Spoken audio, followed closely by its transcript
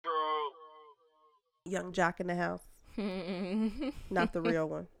Young Jock in the house. Not the real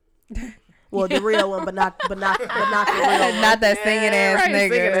one. Well, the real one, but not the real one. Not that singing ass nigga. His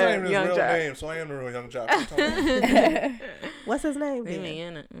name is his real name, so I am the real Young Jock. What's his name?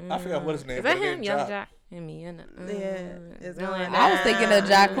 Then? I forgot what his name is. That him, Young Jock? I was thinking of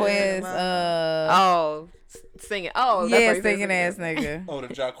Jacquees. Singing. Oh, yeah, singing ass nigga. Oh, the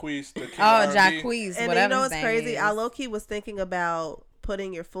Jacquees. Jacquees. And whatever you know his what's name crazy? is. I low key was thinking about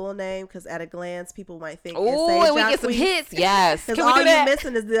putting your full name because at a glance people might think. Oh, and we get some hits. Yes. Because all you're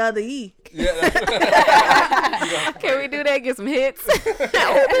missing is the other E. Yeah. Can we do that? Get some hits. Oh,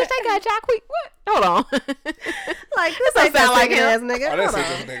 bitch, they got Jacquees. What? Hold on. Like this ain't sound like ass nigga. Oh, that's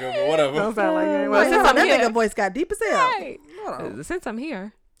this nigga, but whatever. Don't sound like him. Well, since that nigga voice got deep as hell. Right. Since I'm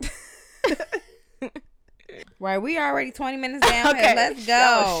here. Right, we already 20 minutes down here. Let's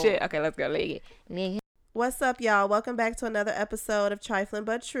go. Oh, shit. Okay, let's go. Nigga. What's up, y'all? Welcome back to another episode of Trifling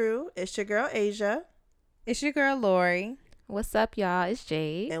But True. It's your girl, Asia. It's your girl, Lori. What's up, y'all? It's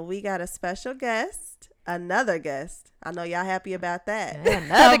Jade. And we got a special guest. Another guest. I know y'all happy about that.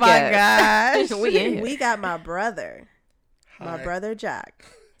 Another my gosh. We got my brother. Hi. My brother, Jock.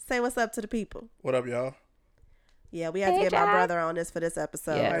 Say what's up to the people. What up, y'all? Yeah, we have to get Jock. my brother on this for this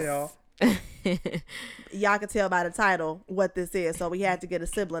episode. Yes. Hi, y'all. Y'all can tell by the title what this is, so we had to get a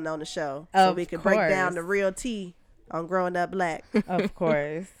sibling on the show so Of we could course. break down the real tea on growing up black. Of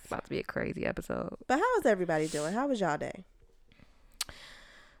course. It's about to be a crazy episode. But how is everybody doing? How was y'all day?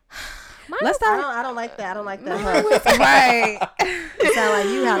 Let's start. I don't like that. I don't like that. Right. You sound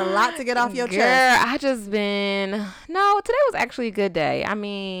like you had a lot to get off your Girl, chest. I just been... No, today was actually a good day. I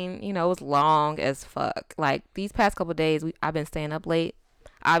mean, you know, it was long as fuck. Like, these past couple of days, I've been staying up late.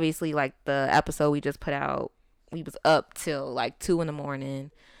 Obviously, like, the episode we just put out, we was up till, like, 2 in the morning.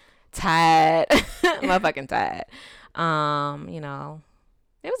 Tired. Motherfucking tired. You know,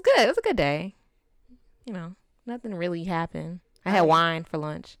 it was good. It was a good day. You know, nothing really happened. I had wine for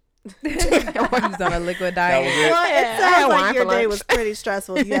lunch. You was on a liquid diet. That was it. Well, it I had sounds wine like your for day lunch. was pretty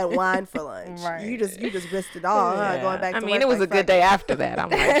stressful if you had wine for lunch. Right. You just risked it all, huh? Yeah. Going back to I mean, work it was like, a good fuck day it. after that.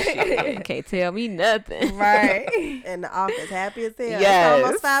 I'm like, shit, you can't tell me nothing. Right. In the office, happy as hell. Yes. It's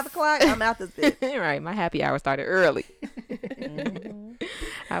almost 5 o'clock. I'm out this bitch. Right. My happy hour started early.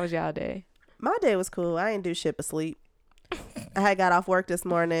 How was y'all day? My day was cool. I didn't do shit but sleep. I had got off work this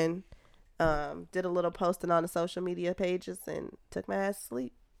morning, did a little posting on the social media pages, and took my ass to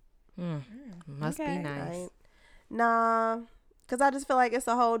sleep. Must be nice. Nah, because I just feel like it's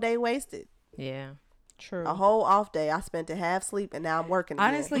a whole day wasted. Yeah. True. A whole off day. I spent it half sleep, and now I'm working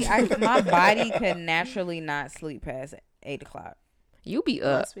again. Honestly, my body could naturally not sleep past 8 o'clock. You be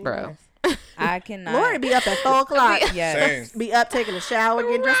up, Must be bro. nice. I cannot. Lori be up at 4 o'clock. Yes. Same. Be up taking a shower,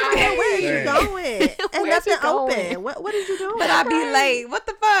 getting dressed. Right. Where are you Same. going? And Where's nothing you going? open. What did you do? But I be late. What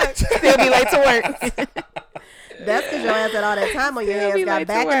the fuck? Still be late to work. That's because your ass had all that time on your Still hands. be Got late to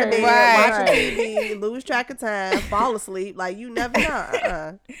back in the work. bed, Right. watching TV, lose track of time, fall asleep. Like, you never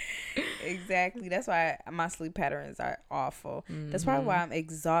know. Exactly. That's why my sleep patterns are awful. That's probably why I'm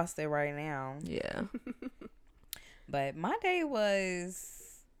exhausted right now. Yeah. But my day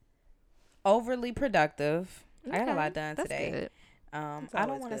was overly productive. I got a lot done That's today. good. I don't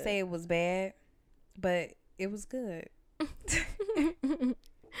always want to good. say it was bad, but it was good.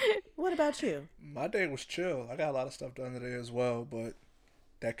 What about you? My day was chill. I got a lot of stuff done today as well, but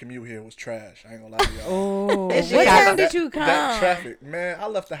that commute here was trash. I ain't gonna lie to y'all. Oh, what Chicago. time did you come? That traffic, man. I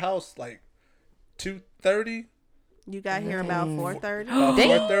left the house like 2:30. You got here about 4:30. About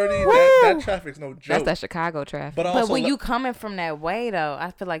Damn. 4:30. That traffic's no joke. That's that Chicago traffic. But I But also when you coming from that way though,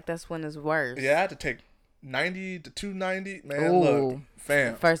 I feel like that's when it's worse. yeah, I had to take 90 to 290. Man, Ooh. look,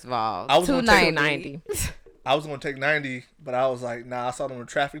 fam. First of all, I was gonna take 290. I was gonna take 90, but I was like, nah. I saw them in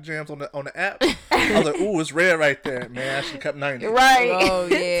traffic jams on the app. I was like, ooh, it's red right there, man. I should have kept 90. Right. Oh,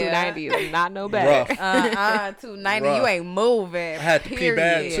 yeah. 290 is not no bad. Rough. 290. Rough. You ain't moving. I had to pee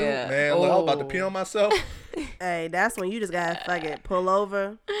bad too, Period. man. Look, I was about to pee on myself. Hey, that's when you just gotta fucking pull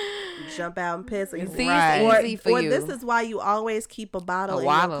over, jump out and piss. And See, Right. it's easy for or you. this is why you always keep a bottle A in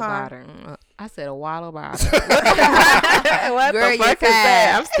water your car. bottle. I said a water bottle. What Girl, the you're fuck is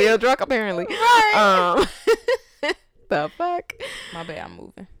that? fat. I'm still drunk apparently. The fuck? My bad, I'm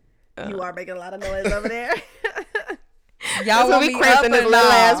moving. You are making a lot of noise over there. Y'all That's want what we me cramped up in this or little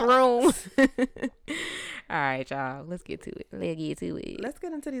not? ass room. All right, y'all. Let's get to it. Let's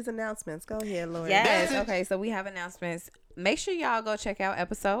get into these announcements. Go ahead, Lori. Yes. Okay, so we have announcements. make sure y'all go check out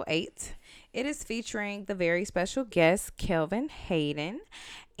episode 8. It is featuring the very special guest, Kelvin Hayden.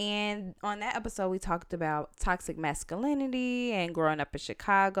 And on that episode, we talked about toxic masculinity and growing up in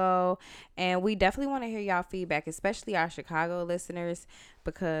Chicago. And we definitely want to hear y'all feedback, especially our Chicago listeners,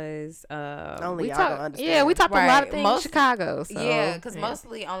 because Only We y'all talk, gonna understand. yeah, we talk a lot Right. of things Most- in Chicago. So, yeah, because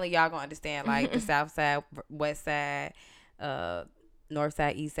mostly only y'all gonna understand like the South Side, West Side, North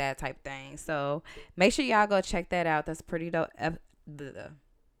Side, East Side type thing. So make sure y'all go check that out. That's pretty dope.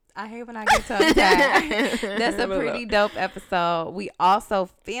 I hate when I get tongue tied. That's a pretty dope episode. We also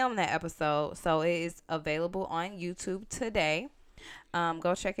filmed that episode, so it is available on YouTube today.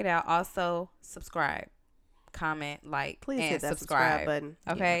 Go check it out. Also, subscribe, comment, like, Please and hit that subscribe button.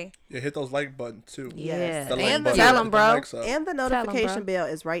 Okay. Yeah, hit those like buttons too. Yeah. The like And button. tell Hit 'em, the bro. likes up. And the 'em, notification bro. bell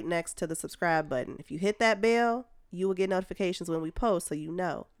is right next to the subscribe button. If you hit that bell, you will get notifications when we post, so you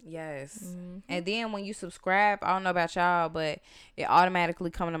know. Yes. Mm-hmm. And then when you subscribe, I don't know about y'all, but it automatically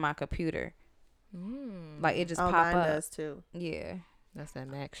come to my computer. Like it just Oh, pop mine up. does too. Yeah. That's that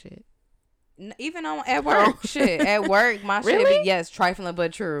Mac shit. Even on at work, shit. At work, my shit Really? be trifling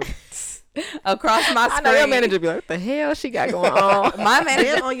but true. Across my I screen. know your manager be like, what the hell she got going on? My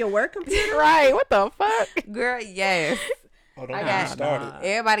manager, Then on your work computer. Right, what the fuck? girl, yes. Oh, don't I get got- me started.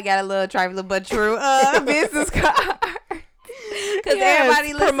 Everybody got a little trifling but true business card. Because Yes,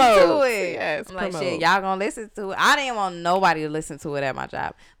 everybody listens to promote. it. Yes, I'm like, promote. shit, y'all gonna listen to it. I didn't want nobody to listen to it at my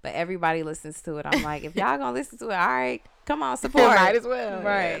job, but everybody listens to it. I'm like, if y'all gonna listen to it, all right, come on, support. Might as well.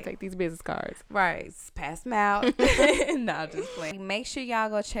 Right. Yeah, take these business cards. Right. Pass them out. No, just playing. Make sure y'all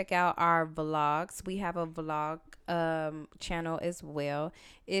go check out our vlogs. We have a vlog channel as well.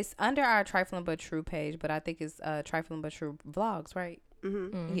 It's under our Trifling But True page, but I think it's Trifling But True Vlogs, right?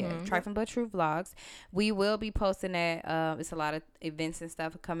 Mm-hmm. Yeah, Trifling But True Vlogs. We will be posting that. It's a lot of events and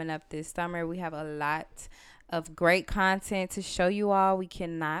stuff coming up this summer. We have a lot of great content to show you all. We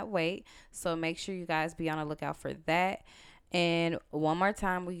cannot wait. So make sure you guys be on the lookout for that. And one more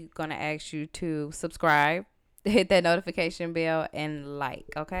time, we're going to ask you to subscribe, hit that notification bell, and like,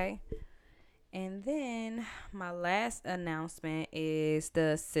 okay? And then my last announcement is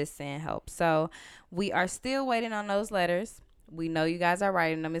the Sis and Help. So we are still waiting on those letters. We know you guys are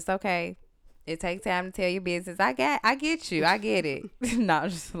writing them. It's okay. It takes time to tell your business. I get you. I get it. No, I'm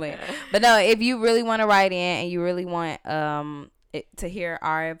just playing. But no, if you really want to write in and you really want to hear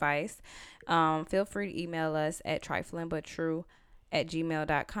our advice, feel free to email us at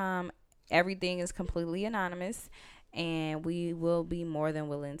triflingbuttrue@gmail.com. Everything is completely anonymous, and we will be more than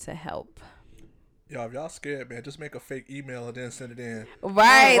willing to help. Yo, if y'all scared, man, just make a fake email and then send it in.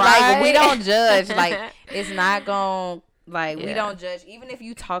 Right. Like, we don't judge. Like, it's not going to. Like, we Yeah. don't judge. Even if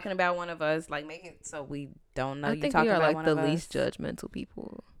you talking about one of us, like, make it so we don't know I you think talking we are about like one the of us. least judgmental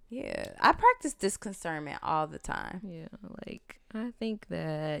people. Yeah. I practice discernment all the time. Yeah, like I think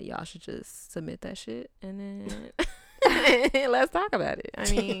that y'all should just submit that shit and then let's talk about it.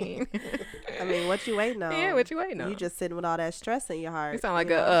 I mean, What you waiting on? yeah, what you waiting on? You just sitting with all that stress in your heart. You sound like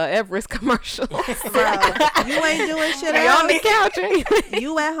you a know? Everest commercial. Bro, you ain't doing shit Lay on the else. couch. ain't you?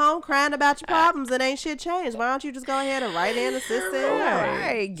 You at home crying about your problems and ain't shit changed. Why don't you just go ahead and write in assistant?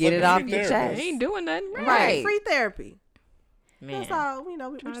 Right. Get it Fucking off free your therapist. chest. Ain't doing nothing. Right. Free therapy. Man. That's all. We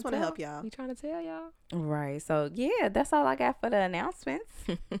Trying just want to help y'all. We trying to tell y'all. Right. So, yeah, that's all I got for the announcements.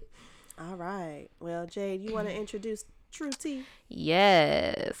 All right. Well, Jade, you want to introduce True Tea?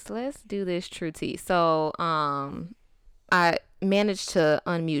 Yes, let's do this True Tea. So, I managed to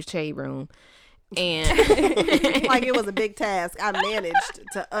unmute Shade Room, and Like it was a big task. I managed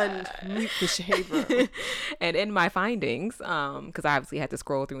to unmute the shade room. and in my findings, because I obviously had to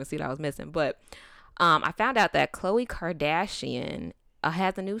scroll through and see what I was missing, but I found out that Khloe Kardashian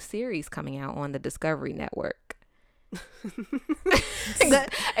has a new series coming out on the Discovery Network.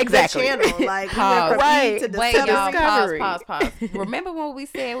 Exactly. The channel. Like, Pause. we went from E to Wait, Discovery. y'all, Discovery. pause. Remember when we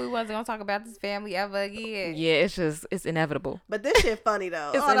said we wasn't going to talk about this family ever again? Yeah, it's inevitable. But this shit funny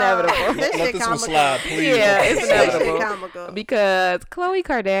though. It's Hold inevitable. on. This Let shit this one comical. slide, please. Yeah, Let it's this This slide. inevitable. shit comical. Because Khloe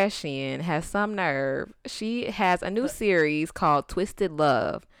Kardashian has some nerve. She has a new series called Twisted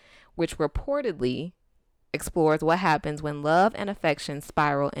Love, which reportedly explores what happens when love and affection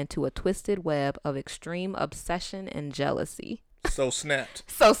spiral into a twisted web of extreme obsession and jealousy. So snapped.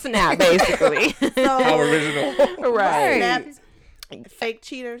 So snap, basically. So, How original. Right. snapped, fake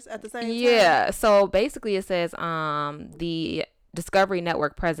cheaters at the same time. Yeah. So basically it says the Discovery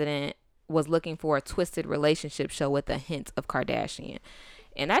Network president was looking for a twisted relationship show with a hint of Kardashian.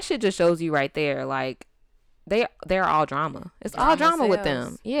 And that shit just shows you right there, like, they're all drama. It's all Drama drama with sells.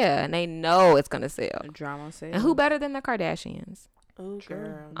 them. Yeah, and they know it's gonna sell. Drama said. And who better than the Kardashians? Oh,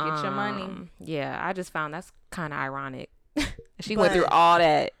 girl. Get your money. Yeah, I just found that's kind of ironic She went But- through all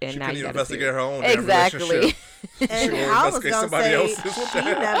that, and She now couldn't you even gotta see investigate it. her own damn Exactly. relationship. She And gonna I was investigate gonna somebody say else's. What the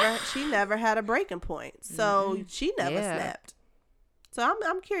hell? she never had a breaking point, so she never Yeah. snapped. So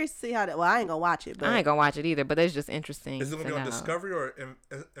I'm curious to see how that. Well, I ain't gonna watch it, but I ain't gonna watch it either, but it's just interesting. Is it gonna to be on know. Discovery or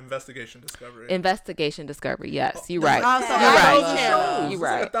Investigation Discovery? Investigation Discovery. Yes, you're There's right. Oh, so You're I right. love shows. shows. You're There's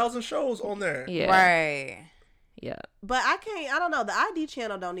like right. 1,000 shows on there. Yeah. Right. Yeah. but I can't. I don't know. The ID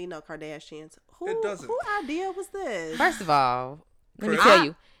channel don't need no Kardashians. Who It doesn't. Who idea was this? First of all, Let me Chris. tell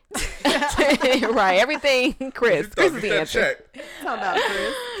you. Right. Everything, Chris. You Chris thought is you the that answer. check. Talking about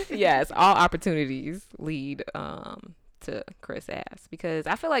Chris. Yes, all opportunities lead to Chris ass, because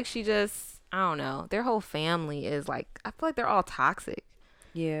I feel like she just, I don't know, their whole family is like, I feel like they're all toxic.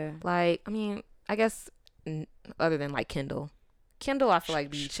 yeah. Like, I mean, I guess other than like Kendall, I feel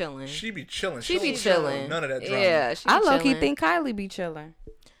like be chilling. She be chilling. She be don't show chilling. None of that drama. Yeah, she be I low key chilling. think Kylie be chilling.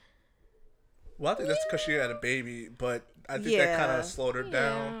 Well, I think that's because she had a baby, but I think that Yeah. kind of slowed her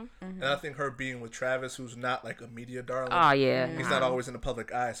down. Yeah. And I think her being with Travis, who's not like a media darling, Oh yeah, he's not always in the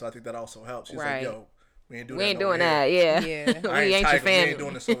public eye, so I think that also helps. She's Right. like, yo, we ain't doing we that. ain't over doing here. that. Yeah, Yeah. I we ain't your Tiger. We family. ain't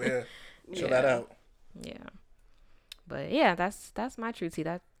doing this over here. Chill that Yeah. out. Yeah, but yeah, that's my true tea.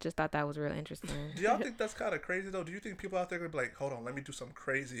 That just thought that was real interesting. Do y'all think that's kind of crazy though? Do you think people out there could be like, hold on, let me do something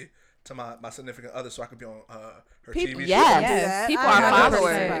crazy to my significant other so I can be on her People- TV Yes. show? do that. People I'm are not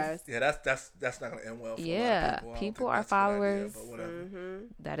followers. surprised. Yeah, that's not gonna end well for a lot Yeah, of people. I don't people think are that's a good idea, followers. but whatever. Mm-hmm.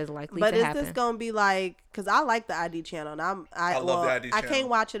 That is likely But to is happen. this gonna be like? Because I like the ID channel, and I love the ID I channel. can't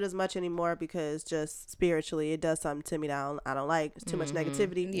watch it as much anymore because just spiritually, it does something to me that I don't like. It's too much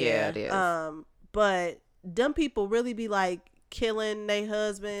negativity. Yeah, it is. But them people really be like killing their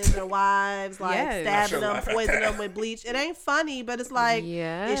husbands or wives, like Yes. Not stabbing sure them, about poisoning that. them with bleach. It ain't funny, but it's like,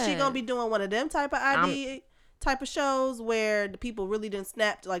 yeah. is she gonna be doing one of them type of ID type of shows where the people really didn't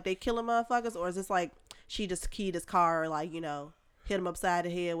snap, like they killing motherfuckers, or is this like she just keyed his car, or like, you know, hit him upside the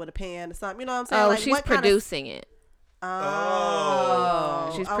head with a pan or something? You know what I'm saying? Oh, like, she's what kind of- producing it.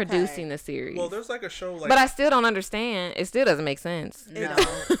 Oh, She's okay. producing the series. Well, there's like a show like. but I still don't understand. It still doesn't make sense. No.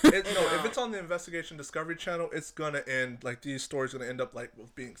 If it's on the Investigation Discovery Channel, it's gonna end like these stories gonna end up like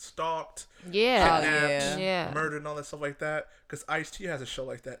with being stalked, Yeah. Oh, kidnapped, yeah. Yeah. murdered, and all that stuff like that. Because Ice-T has a show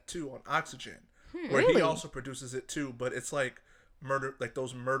like that too on Oxygen, where he really? also produces it too. But it's like murder, like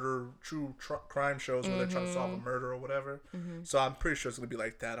those true crime shows where they're trying to solve a murder or whatever. So I'm pretty sure it's gonna be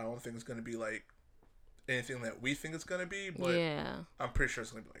like that. I don't think it's gonna be like anything that we think it's gonna be, but Yeah. I'm pretty sure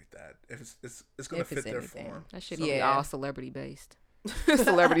it's gonna be like that. If it's gonna If fit it's their anything. form. That should be Yeah. all celebrity based.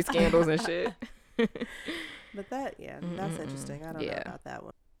 Celebrity scandals and shit. But that's interesting. I don't know Yeah. about that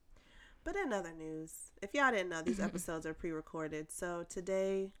one. But in other news, if y'all didn't know, these episodes are pre-recorded. So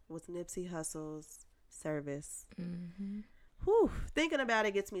today was Nipsey Hussle's service. Whew, thinking about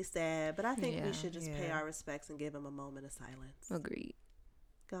it gets me sad, but I think we Yeah. should just pay Yeah. our respects and give him a moment of silence. Agreed.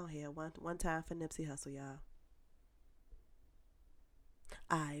 Go ahead, one time for Nipsey Hussle, y'all.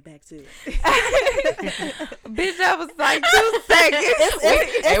 Alright, back to it. Bitch, that was like 2 seconds.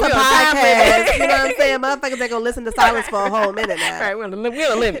 It's Hey, a we on time podcast. You know what I'm saying? Motherfuckers ain't gonna listen to silence for a whole minute now. All right, we're on a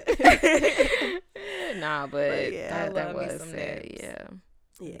limit. Nah, but yeah. that I love me was some sad. Nips. Yeah.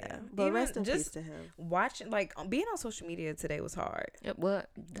 Yeah, but Even rest in peace just to him. Watching, like, being on social media today was hard. What?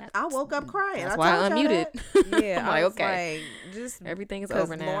 I woke up crying. That's I why I told y'all unmuted. Yeah, I'm I like, was okay. like, just Everything is 'cause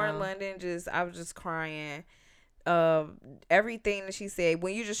over now. Lauren London, I was just crying. Everything that she said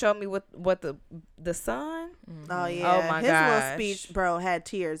when you just showed me what the son. Oh yeah, my his little gosh. speech, bro, had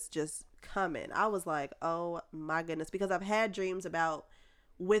tears just coming. I was like, oh my goodness, because I've had dreams about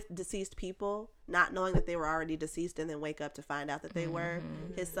with deceased people, not knowing that they were already deceased, and then wake up to find out that they were.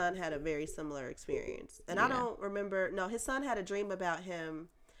 His son had a very similar experience, and I don't remember. No, his son had a dream about him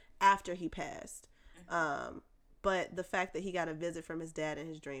after he passed. But the fact that he got a visit from his dad in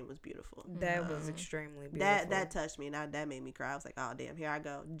his dream was beautiful. That was extremely beautiful. That touched me, and that made me cry. I was like, "Oh damn, here I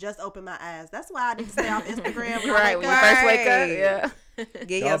go." Just open my eyes. That's why I need to stay off Instagram. When Right, I when wake you up. first wake up. Right. Yeah.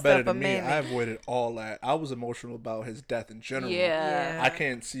 Get Y'all better yourself a than me. minute. I avoided all that. I was emotional about his death in general. Yeah. I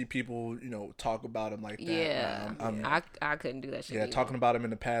can't see people, talk about him like that. Yeah. I'm I couldn't do that shit. yeah, either. talking about him in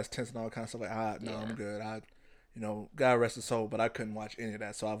the past tense and all kinds of stuff. Like, no, I'm good. God rest his soul, but I couldn't watch any of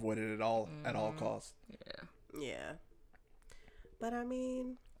that, so I avoided it all at all costs. Yeah. But I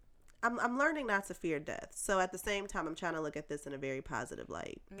mean, I'm learning not to fear death. So at the same time, I'm trying to look at this in a very positive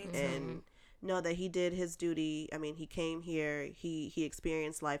light. Me too. And know that he did his duty. I mean, he came here. He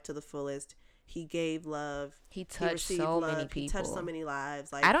experienced life to the fullest. He gave love. He touched received so love. many people. He touched so many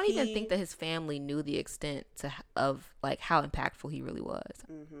lives. Like I don't even think that his family knew the extent of like how impactful he really was.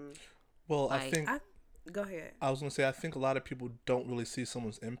 Well, I Like, think Go ahead. I was gonna say I think a lot of people don't really see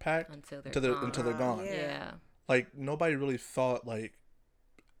someo's impact Until they're until they're gone. Yeah. Yeah. like nobody really thought like,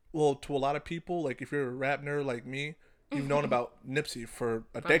 well, to a lot of people, like if you're a rap nerd like me, you've known about Nipsey for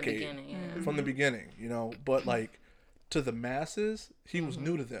a decade from the beginning, you know. But like to the masses, he was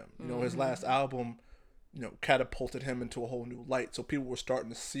new to them. You know, his last album, you know, catapulted him into a whole new light. So people were starting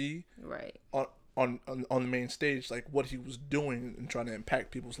to see on the main stage like what he was doing and trying to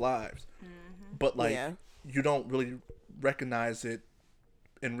impact people's lives. But like you don't really recognize it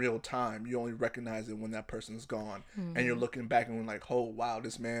in real time. You only recognize it when that person's gone, and you're looking back and like, oh wow,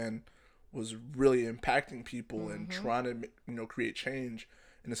 this man was really impacting people and trying to, you know, create change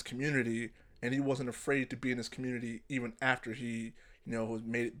in this community, and he wasn't afraid to be in this community even after he, you know, was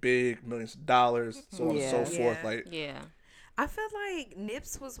made it big, millions of dollars, so on and so forth. Like, I feel like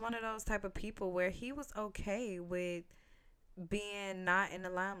Nips was one of those type of people where he was okay with being not in the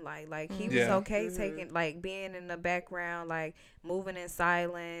limelight. Like he was okay taking, like being in the background, like moving in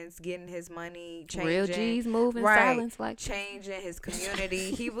silence, getting his money, changing. Real G's move in silence, like changing his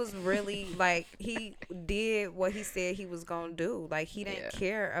community. He was really like, he did what he said he was gonna do. Like he didn't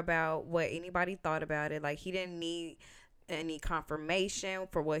care about what anybody thought about it. Like he didn't need any confirmation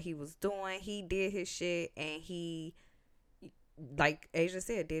for what he was doing. He did his shit, and he, like Asia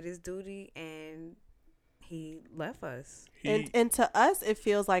said, did his duty, and he left us. And to us, it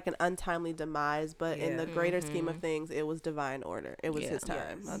feels like an untimely demise, but in the greater scheme of things, it was divine order. It was his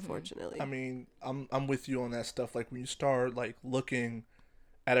time, unfortunately. I mean, I'm with you on that stuff. Like when you start like looking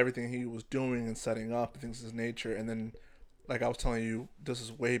at everything he was doing and setting up and things of his nature, and then like I was telling you, this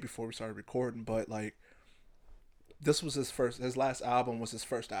is way before we started recording, but like this was his last album was his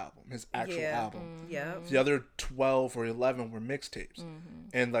first album, his actual album. The other 12 or 11 were mixtapes.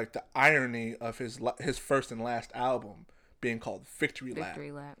 And like the irony of his first and last album being called Victory Lap.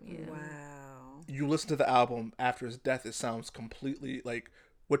 Wow. You listen to the album after his death, it sounds completely like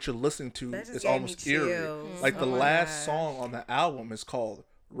what you're listening to is almost eerie. Like the last song on the album is called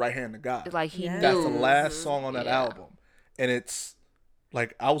Right Hand to God. Like he knew. That's the last song on that album. And it's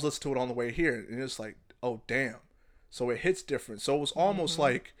like I was listening to it on the way here, and it's like, oh damn. So it hits different. So it was almost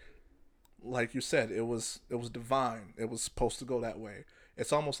like you said, it was divine. It was supposed to go that way.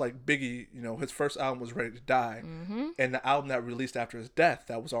 It's almost like Biggie, you know, his first album was Ready to Die, and the album that released after his death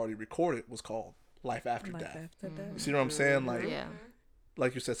that was already recorded was called Life After Death. You see what I'm saying? Like,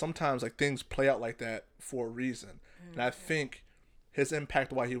 like you said, sometimes like things play out like that for a reason. And I think his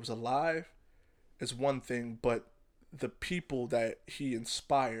impact while he was alive is one thing, but the people that he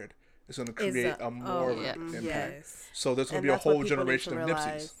inspired is going to create a more impact. So there's going to be a whole generation of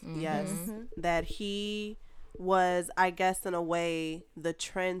Nipseys. That he was, I guess, in a way, the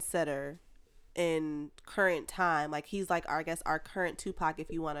trendsetter in current time. Like he's like, I guess, our current Tupac, if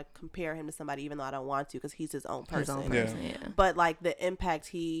you want to compare him to somebody, even though I don't want to, because he's his own person. But like the impact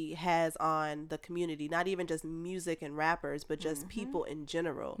he has on the community, not even just music and rappers, but just people in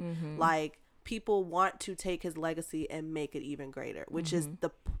general. Like people want to take his legacy and make it even greater, which is the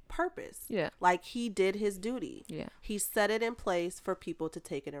purpose. Like he did his duty. He set it in place for people to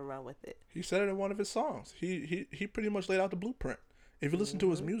take it and run with it. He said it in one of his songs. He pretty much laid out the blueprint. If you listen to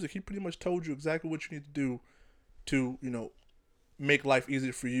his music, he pretty much told you exactly what you need to do to, you know, make life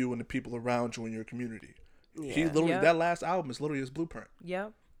easier for you and the people around you in your community. He literally, that last album is literally his blueprint.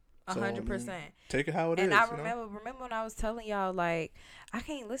 100%. Take it how it is. And I remember when I was telling y'all, like, I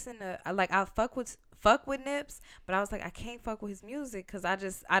can't listen to, like, I fuck with Nips, but I was like, I can't fuck with his music because I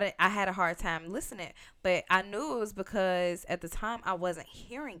had a hard time listening. But I knew it was because at the time I wasn't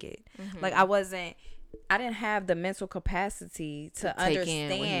hearing it. Like I didn't have the mental capacity to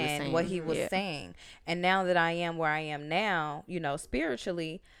understand what he was saying. And now that I am where I am now, you know,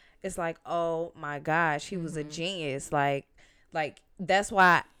 spiritually, it's like, oh my gosh, he was a genius. Like that's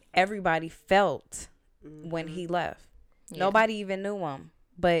why everybody felt when he left. Nobody even knew him,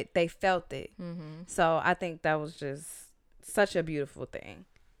 but they felt it. So I think that was just such a beautiful thing.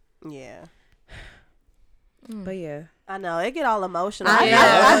 But I know it get all emotional. Let's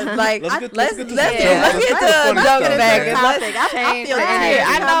get to joking back. Let's change the energy.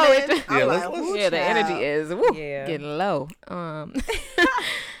 I know it. The energy is getting low.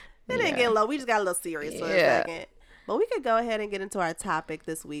 It didn't get low. We just got a little serious for a second. But we could go ahead and get into our topic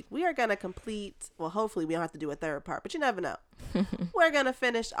this week. We are going to complete, well, hopefully we don't have to do a third part, but you never know. We're going to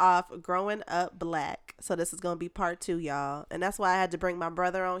finish off Growing Up Black. So this is going to be part 2, y'all. And that's why I had to bring my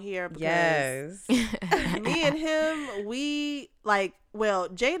brother on here. Because me and him, we like, well,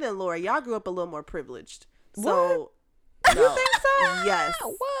 Jada and Laura, y'all grew up a little more privileged. So, no. You think so? Yes.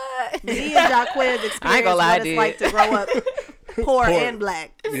 What? Me and Jaquez experienced what it's like to grow up poor Poor. and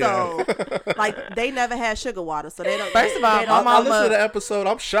black. Yeah. So like they never had sugar water, so they don't. First of all, they my don't- I mama- listened to the episode.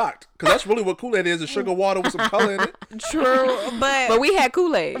 I'm shocked because that's really what Kool-Aid is sugar water with some color in it. True, But we had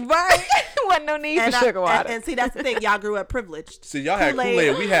Kool-Aid. right. Wasn't no need and for sugar water. And see, that's the thing. Y'all grew up privileged. See, y'all had Kool-Aid.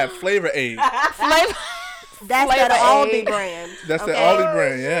 Kool-Aid. We had Flavor Aid. Flavor. That's Flavor that Aldi Aid. brand. That's the okay? Aldi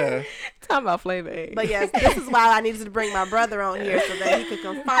brand. Yeah. Talking about Flavor Aid. But yes, this is why I needed to bring my brother on here so that he could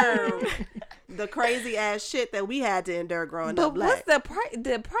confirm the crazy ass shit that we had to endure growing But up black. what's the price?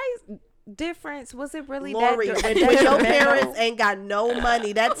 The price difference, was it really Lori, that? when your parents ain't got no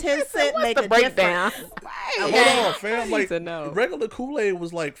money, that 10 cent make the a breakdown? difference. Hold on, fam. need Like to know. regular Kool-Aid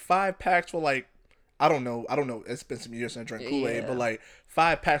was like 5 packs for like I don't know. It's been some years since I drank Kool-Aid, Yeah. but like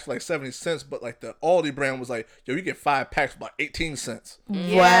 5 packs for like 70 cents. But like the Aldi brand was like, yo, you get 5 packs for like 18 cents.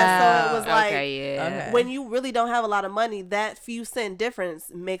 Yeah, so it was like okay, yeah. Okay. when you really don't have a lot of money, that few cent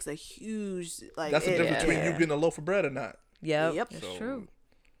difference makes a huge like. That's the difference between you yeah. getting a loaf of bread or not. Yep. Yep. That's So- true.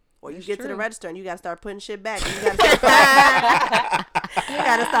 Or you That's get to the true. register and you gotta start putting shit back. You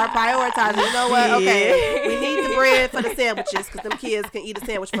gotta start prioritizing. You know what? Okay, we need the bread for the sandwiches because them kids can eat a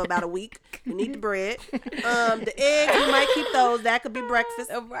sandwich for about a week. We need the bread. The eggs we might keep those. That could be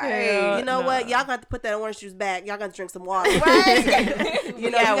breakfast. Right. You know what? Y'all got to put that orange juice back. Y'all got to drink some water. Right. You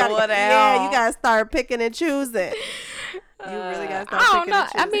know, Yeah, you gotta, water yeah, out. you gotta start picking and choosing. You really gotta start I don't picking know.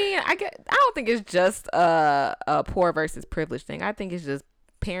 and choosing. I mean, I don't think it's just a poor versus privileged thing. I think it's just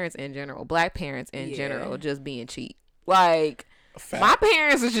parents in general, black parents in Yeah. general, just being cheap. Like Fact. my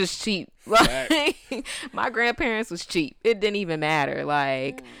parents was just cheap. Fact. Like my grandparents was cheap. It didn't even matter.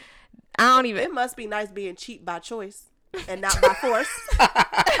 Like I don't even. It must be nice being cheap by choice and not by force.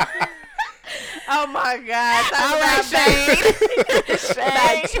 Oh my God. All right, Shane.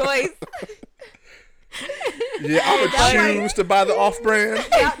 By choice. Yeah, I would choose to buy the off-brand.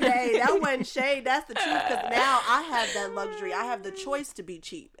 That wasn't shade. That's the truth. Because now I have that luxury. I have the choice to be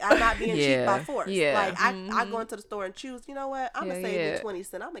cheap. I'm not being cheap by Yeah. force. Yeah. Like I go into the store and choose. You know what? I'm gonna Yeah, save yeah. me 20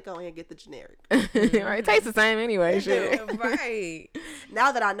 cents. I'm gonna go ahead and get the generic. Right, it tastes the same anyway. It Shit. do. Right.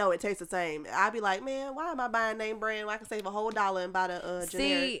 Now that I know it tastes the same, I'd be like, man, why am I buying name brand when I can save a whole $1 and buy the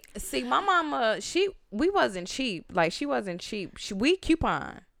generic? See, my mama, we wasn't cheap. Like, she wasn't cheap. We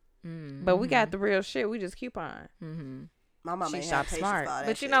coupon. But we got the real shit. We just coupon. Mm-hmm. My mama She ain't shop have patience smart. for all that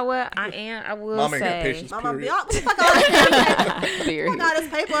But you shit. know what? I will Mama ain't got say. patience. My mama be Period. all, what the fuck all this Period. fuck all this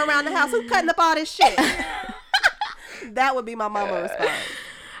paper around the house? Who cutting up all this shit? That would be my mama response.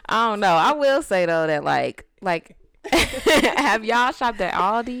 I don't know. I will say though that like have y'all shopped at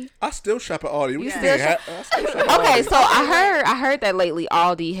Aldi? I still shop at Aldi. What you still mean? shop- I still shop at Okay, Aldi. so I heard that lately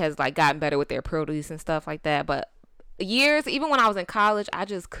Aldi has like gotten better with their produce and stuff like that, but years even when I was in college, I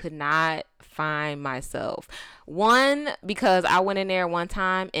just could not find myself. One, because I went in there one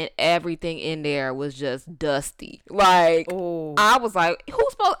time and everything in there was just dusty. Like Oh. I was like,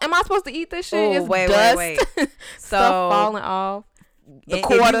 am I supposed to eat this shit? Oh, It's wait. dust. So, Stuff falling off. The if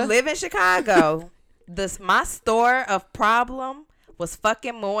quarter. you live in Chicago, my store of problem was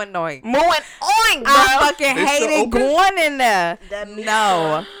fucking Moanoik. Moo and oink, bro. I fucking They still hated open? going in there. That meat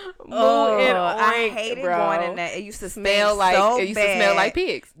No. Moo Oh, and I oink, hated bro. going in there. It used to Smell stink like so it used bad. to smell like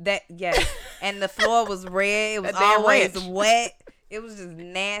pigs. That yes, and the floor was red. It was A damn always ranch. wet. It was just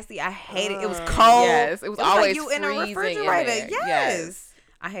nasty. I hated it. It was cold. Yes, it was always like you in a freezing in refrigerator. there. Yes. Yes.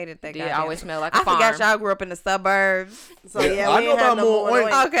 I hated that. It did goddamn always thing. smell like a I forgot farm. y'all grew up in the suburbs. So yeah, I we know ain't have about no more more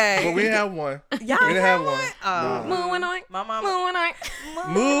oink. Okay. But we didn't have one. Y'all We didn't had have one? one. Oh. Nah. Moo and oink. My mama. Moo and oink.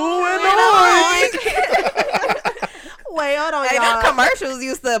 Moo and oink. Wait, hold on, Hey, y'all. them commercials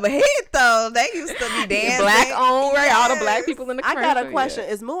used to hit though. They used to be dancing. Black owned, right? All the Yes. black people in the I commercial. got a question.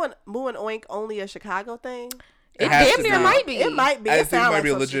 Yeah. Is Moo and Oink only a Chicago thing? It has damn to near be. might be. It might be. I It think it sounds might like be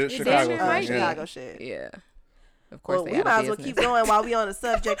a some legit shit- Chicago thing, uh, yeah. Chicago shit. Yeah. Of course Well, they we have might a as well business. keep going while we on the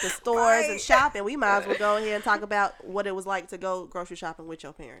subject of stores and Right. shopping. We might as well go ahead and talk about what it was like to go grocery shopping with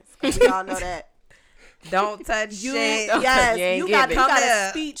your parents. 'Cause we all know that. Don't touch You, shit. yes, You ain't you getting got, it. you got Come a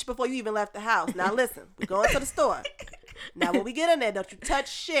speech before you even left the house. Now listen, we going to the store. Now when we get in there, don't you touch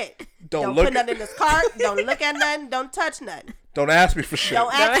shit. Don't put look nothing in this cart. Don't look at nothing. Don't touch nothing. Don't ask me for shit.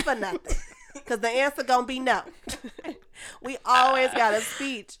 Don't ask for nothing. Because the answer going to be no. We always got a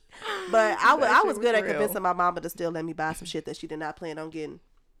speech. But I That was shit good was at real. convincing my mama to still let me buy some shit that she did not plan on getting.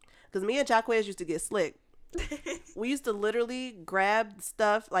 Because me and Jacquez used to get slick. We used to literally grab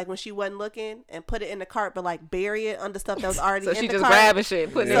stuff like when she wasn't looking and put it in the cart, but like bury it under stuff that was already So in she the just cart. grabbing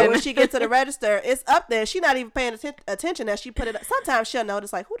shit, putting So it in. when she gets to the register, it's up there. She not even paying attention that she put it. Sometimes she'll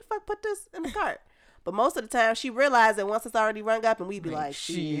notice like, who the fuck put this in the cart? But most of the time, she realized that once it's already rung up, and we'd be like,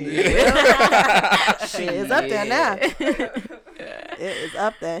 shit, shit is up there now. It is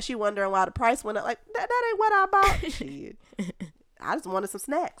up there. She wondering why the price went up. Like that ain't what I bought. Shit. I just wanted some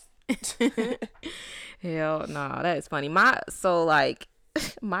snacks. Hell no, that is funny.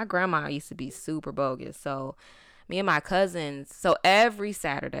 My grandma used to be super bogus. So me and my cousins, so every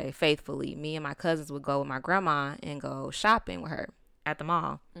Saturday, faithfully, me and my cousins would go with my grandma and go shopping with her at the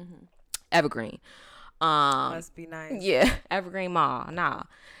mall, Evergreen. Must be nice. Yeah, Evergreen Mall. Nah.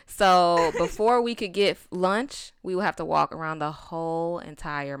 So before we could get lunch, we would have to walk around the whole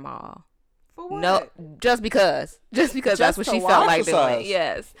entire mall. For what? No, just because that's what to she felt like exercise. doing.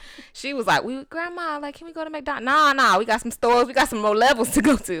 Yes, she was like, Grandma, like, can we go to McDonald's? Nah, we got some stores, we got some more levels to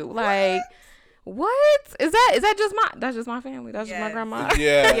go to. Like, what is that? That's just my family. That's just my grandma.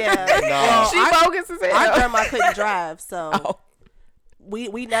 Yeah. Yeah. Nah. She bogus as hell. Our grandma couldn't drive, so Oh.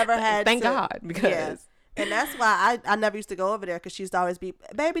 we never had. Thank to, God, because And that's why I never used to go over there, because she used to always be,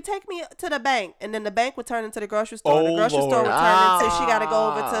 baby, take me to the bank. And then the bank would turn into the grocery store. Oh, The grocery store Lord. would turn into, she got to go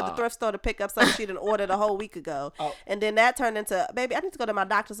over to the thrift store to pick up something she didn't order the whole week ago. Oh. And then that turned into, baby, I need to go to my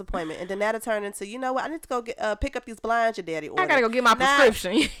doctor's appointment. And then that'll turn into, you know what, I need to go pick up these blinds your daddy ordered. I gotta go get my Now-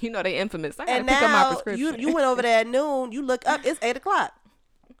 prescription. You know they infamous. I gotta And pick up my now prescription. you went over there at noon, you look up, it's 8 o'clock.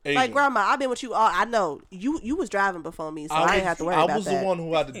 Asian. Like, grandma, I've been with you all. I know you was driving before me, so I didn't have to worry about that. I was the one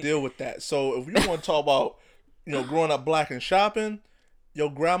who had to deal with that. So if you want to talk about, growing up black and shopping, your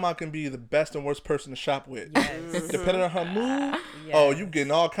grandma can be the best and worst person to shop with. Depending on her mood, you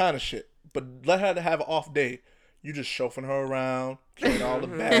getting all kind of shit. But let her have an off day. You just chauffeuring her around, carrying all the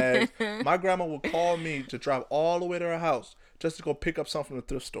bags. My grandma would call me to drive all the way to her house just to go pick up something from the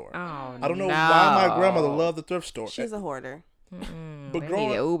thrift store. Oh, I don't know why my grandmother no. loved the thrift store. She's a hoarder. But They growing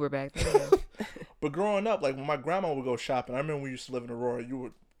needed Uber back then. But growing up, like when my grandma would go shopping, I remember we used to live in Aurora. You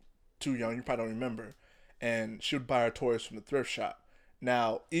were too young, you probably don't remember. And she would buy her toys from the thrift shop.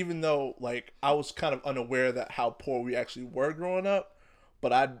 Now, even though like I was kind of unaware that how poor we actually were growing up,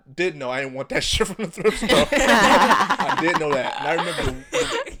 but I did know I didn't want that shit from the thrift store. I did know that. And I remember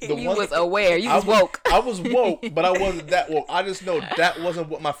the You one was aware. You was woke. I was woke, but I wasn't that woke. I just know that wasn't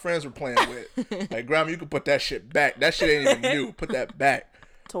what my friends were playing with. Like, grandma, you could put that shit back. That shit ain't even new. Put that back.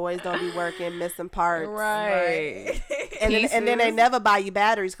 Toys don't be working, missing parts. Right. And then they never buy you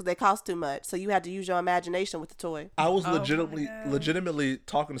batteries because they cost too much. So you had to use your imagination with the toy. I was legitimately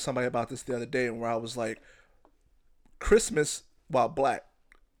talking to somebody about this the other day, and where I was like, Christmas, while black,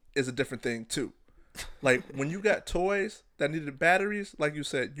 is a different thing too. Like when you got toys that needed batteries, like you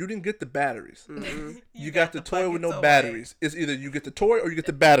said, you didn't get the batteries. Mm-hmm. You got the toy with no batteries. It's either you get the toy or you get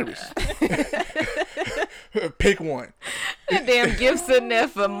the batteries. Pick one. Damn gifts in there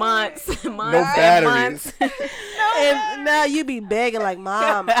for months. No batteries. And now you be begging like,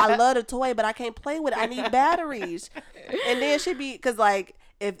 Mom, I love the toy, but I can't play with it. I need batteries. And then she'd be, because like,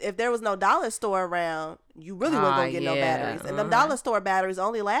 if there was no dollar store around, you really weren't going to get no batteries. And them dollar store batteries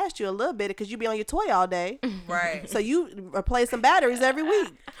only last you a little bit because you be on your toy all day. Right. So you replace some batteries every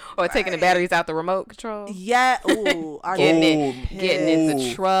week. Or taking the batteries out the remote control. Yeah. Ooh. Getting into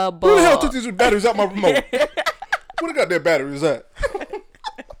Who trouble. the hell took these batteries out my remote? Where the goddamn batteries at?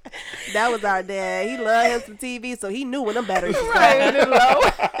 That was our dad. He loved him some TV, so he knew when them batteries was Right, gone. low.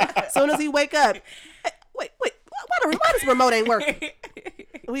 As soon as he wake up, "Hey, wait, why this remote ain't working?"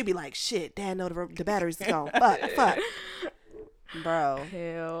 We'd be like, "Shit, Dad, know the batteries is gone. Fuck, bro."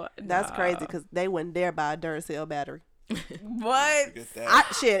 Hell, That's crazy because they wouldn't dare buy a Duracell battery. What? Get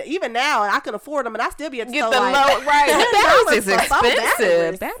that. Even now I can afford them, and I still be at the Get store the like, low right. Batteries is $10 for four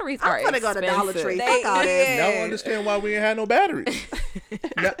expensive. batteries. Batteries are I'm gonna go expensive. to Dollar Tree. They Fuck all this. Now I understand why we ain't had no batteries.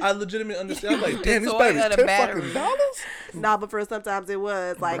 Now I legitimately understand. I'm like, damn, these toy batteries or the $10 battery? fucking dollars. No, but for sometimes it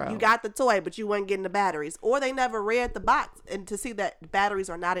was like Bro. you got the toy, but you weren't getting the batteries, or they never read the box and to see that batteries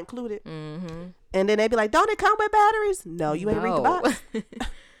are not included. Mm-hmm. And then they'd be like, "Don't it come with batteries?" No, you ain't read the No. box.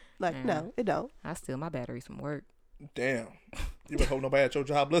 Like, no, it don't. I steal my batteries from work. Damn, you better hope nobody at your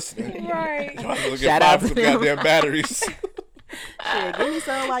job listening. Right. You have to go Shout get out five for to some them. goddamn batteries. Shit, give me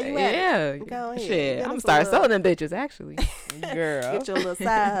some while you at it. Yeah. Go ahead. Shit. Get I'm us a start little- selling them bitches actually. Girl. Get your little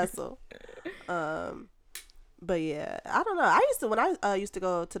side hustle. But yeah, I don't know. I used to when I used to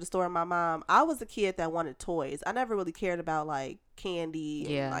go to the store with my mom. I was a kid that wanted toys. I never really cared about like candy and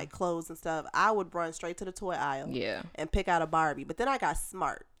Yeah. like clothes and stuff. I would run straight to the toy aisle. Yeah. And pick out a Barbie. But then I got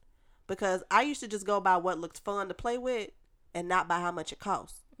smart because I used to just go by what looked fun to play with and not by how much it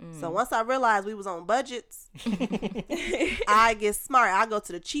cost. So once I realized we was on budgets, I get smart. I go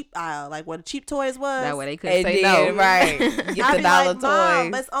to the cheap aisle, like where the cheap toys was. That way they couldn't And say then, no. right. Get I the be dollar like,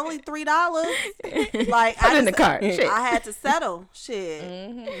 Mom, toys. it's only $3. Like Put it in just- the cart. Shit. I had to settle. Shit.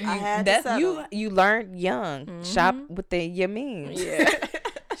 I had to That's settle. you learned young. Shop within your means. Yeah.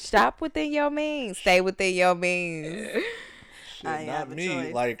 Shop within your means. Stay within your means. Shit, I not have a me.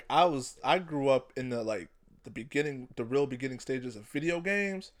 choice. Like I grew up in the like the real beginning stages of video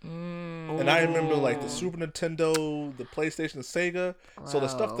games. And I remember like the Super Nintendo, the PlayStation, the Sega. So the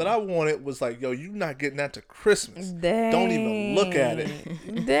stuff that I wanted was like, yo, you not getting that to Christmas. Don't even look at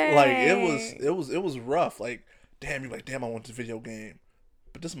it. Dang. Like it was rough. Like, damn, you're like, damn, I want this video game.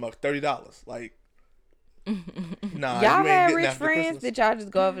 But this mug $30. Like, nah, Y'all you ain't had getting rich that for friends? Christmas. Did y'all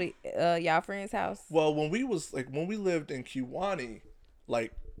just go over to y'all friend's house? Well, when we lived in Kiwani,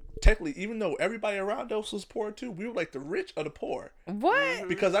 like technically, even though everybody around us was poor too, we were like the rich of the poor. What?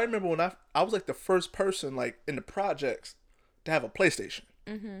 Because I remember when I was like the first person like in the projects to have a PlayStation.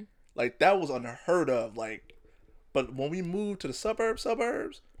 Like that was unheard of. Like, but when we moved to the suburbs,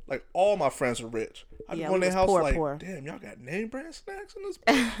 like all my friends were rich. I'd Yeah, go in we their was house poor. damn, y'all got name brand snacks in this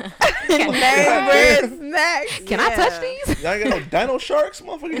place? Name brand snacks. Can I touch these? Y'all ain't got no Dino Sharks,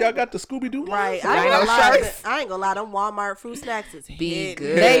 motherfucker. Y'all got the Scooby Doo. Right. Dino I ain't gonna Sharks. lie. Them Walmart fruit snacks is Be hitting.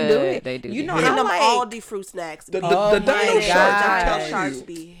 good. They do it. They do. You be know, good. And I them like- Aldi fruit snacks. The Oh Dino my Sharks, I'm God. telling Sharks you,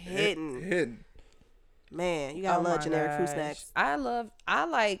 be hitting. hitting. Man, you gotta Oh love my generic fruit gosh. snacks. I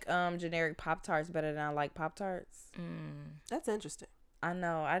like generic Pop-Tarts better than I like Pop-Tarts. That's interesting. I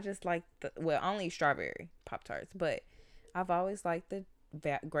know. I just like only strawberry Pop-Tarts, but I've always liked the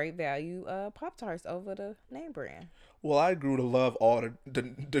great value Pop-Tarts over the name brand. Well, I grew to love all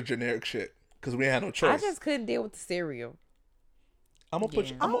the generic shit because we had no choice. I just couldn't deal with the cereal. I'm gonna put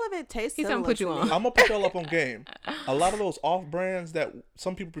Yeah. I'm All of it tastes He's similar gonna put you to on. me. gonna put y'all up on game. A lot of those off brands that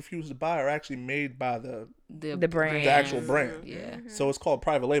some people refuse to buy are actually made by the brand. the actual brand. Yeah. So it's called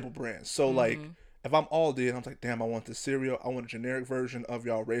private label brands. So like, if I'm Aldi and I'm like, damn, I want this cereal. I want a generic version of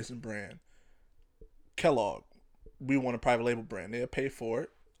y'all Raisin brand. Kellogg, we want a private label brand. They'll pay for it,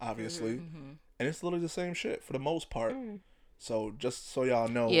 obviously, and it's literally the same shit for the most part. So just so y'all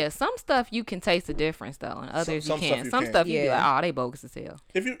know, Yeah, some stuff you can taste the difference though, and others some you stuff can't. you Some can't. stuff you be Yeah. like, oh, they bogus as hell.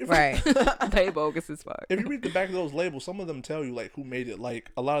 if Right. They bogus as fuck. if you read the back of those labels, some of them tell you like who made it.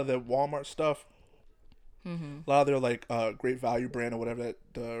 Like a lot of the Walmart stuff, a lot of their like Great Value brand or whatever that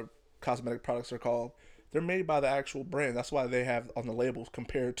the cosmetic products are called, they're made by the actual brand. That's why they have on the labels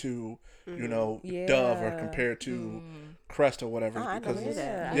compared to Dove or Yeah. compared to Crest or whatever. Oh, I never knew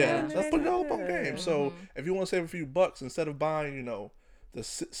that. Yeah, I that's putting it all up on never knew game. So if you want to save a few bucks, instead of buying the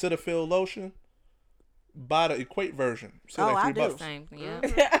Cetaphil lotion, buy the Equate version. Save Oh, like I $3 do. bucks. Same thing.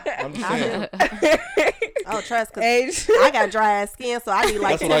 Yeah. I'm just saying. Oh, trust, cause Age. I got dry ass skin, so I need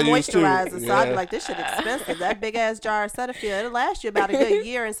like That's what I 10 use, too. moisturizers. So I'd be Yeah. like, this shit expensive. That big ass jar of Cetaphil, it'll last you about a good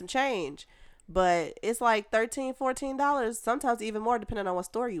year and some change. But it's like $13, $14, sometimes even more depending on what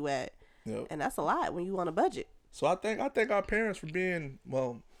store you at. Yep. And that's a lot when you on a budget. So I think our parents for being,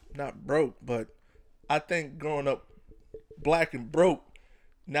 well, not broke, but I think growing up black and broke,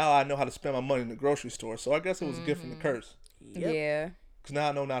 now I know how to spend my money in the grocery store. So I guess it was a gift from the curse. Yeah. Because now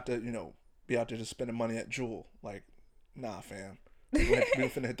I know not to, be out there just spending money at Jewel. Like, nah, fam. We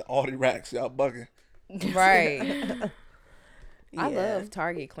finna hit the Aldi racks. Y'all bugging. Right. I Yeah. love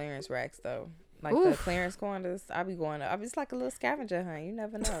Target clearance racks though. Like the Oof. clearance corners, I be going up. It's like a little scavenger hunt. You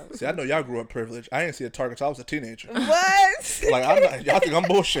never know. See, I know y'all grew up privileged. I ain't see a Target till I was a teenager. What? Like, y'all think I'm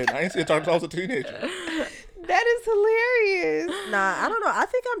bullshit. I ain't see a Target till I was a teenager. That is hilarious. Nah, I don't know. I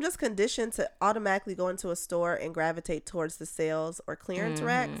think I'm just conditioned to automatically go into a store and gravitate towards the sales or clearance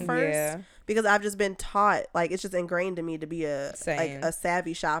rack first. Yeah. Because I've just been taught, like, it's just ingrained in me to be a Same. a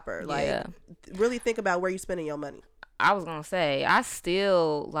savvy shopper. Like, Yeah. really think about where you're spending your money. I was gonna say, I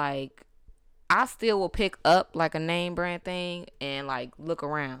still will pick up like a name brand thing and like look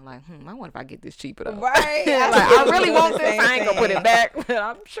around like, I wonder if I get this cheaper though. Right. Like, I really want this. I ain't gonna put it back, but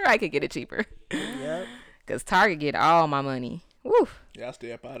I'm sure I could get it cheaper. Yep. Cause Target get all my money. Woo. Yeah, I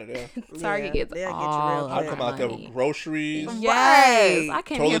stay up out of there. Target Yeah, gets they'll get you real all I quick. come out there with groceries. Yes, I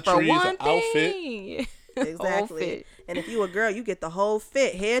came here for Toiletries, one an outfit. thing. Exactly. fit. And if you a girl, you get the whole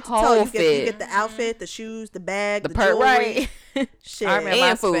fit, head to toe. Whole You fit. get the outfit, the shoes, the bag, The the, perk, jewelry. right? Shit. I remember I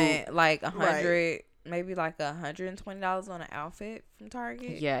And food. spent like $100, maybe like $120 on an outfit from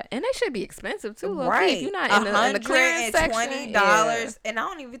Target. Yeah, and they should be expensive too. Low-key. Right. If you're not in the clearance section, $120, and I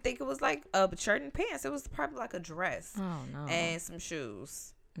don't even think it was like a shirt and pants. It was probably like a dress yeah. Oh no. and some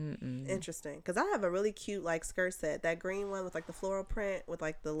shoes. Interesting, because I have a really cute like skirt set, that green one with like the floral print with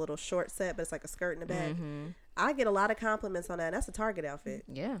like the little short set, but it's like a skirt in the back. I get a lot of compliments on that. And that's a Target outfit.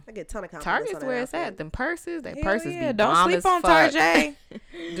 Yeah. I get a ton of compliments. Target's on that where it's outfit. at. Them purses, Hell purses yeah. be Don't bomb sleep as on fuck. Target.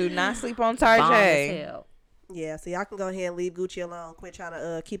 Do not sleep on Bomb as Target. hell. Yeah, so y'all can go ahead and leave Gucci alone. Quit trying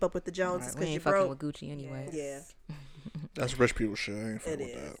to keep up with the Joneses Right, we because ain't you're fucking broke. with Gucci anyway. Yeah, That's rich people shit. I ain't fucking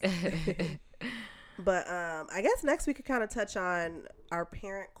it with is. that. But I guess next we could kind of touch on our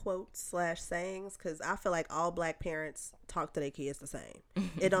parent quotes / sayings, because I feel like all Black parents talk to their kids the same.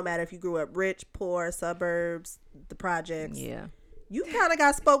 It don't matter if you grew up rich, poor, suburbs, the projects. Yeah. You kind of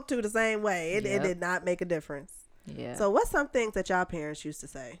got spoke to the same way. It Yep. did not make a difference. Yeah. So what's some things that y'all parents used to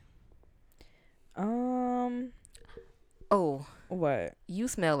say? Oh, What? you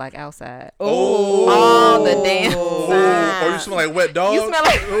smell like outside. Oh. All the damn Oh, time. or you smell like wet dog. You smell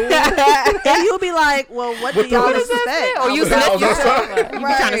like. And you'll be like, well, what do What the y'all fuck is expect? Or you was sniff outside. yourself. Like, you be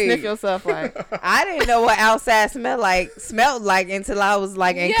trying to Right. sniff yourself like. I didn't know what outside smelled like until I was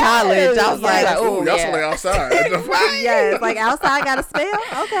like in Yes. college. I was Yeah. like, Like, Ooh, oh, y'all yeah. smell like outside. Yes, like outside got a smell.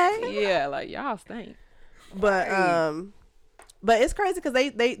 Okay. Yeah, like y'all stink. But it's crazy because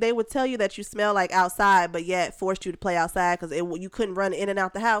they would tell you that you smell like outside, but yet forced you to play outside because you couldn't run in and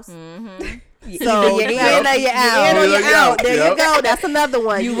out the house. Mm-hmm. So you're in Yep. or you're out. in or Yeah, you're yeah, out. There yep. you go. That's another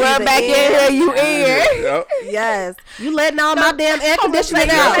one. You either run back in here, you in. Yep. Yes, you letting all my damn air conditioning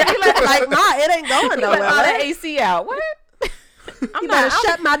like, out. yeah. Like, nah, it ain't going Like, nowhere. all that What? AC out. What? You better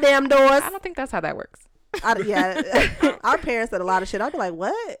shut my damn doors. I don't think that's how that works. Yeah, our parents said a lot of shit. I'd be like,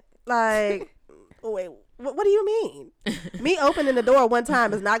 what? Like, wait, what do you mean? Me opening the door one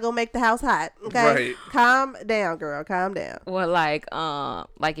time is not gonna make the house hot. Okay, Right. calm down, girl. Calm down. Well, like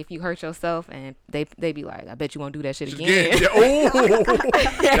if you hurt yourself and they be like, I bet you won't do that shit Just again. again. Yeah. Oh,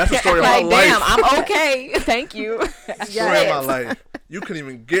 that's the story of Like, my life. damn, I'm okay. Thank you. Story of my life. You couldn't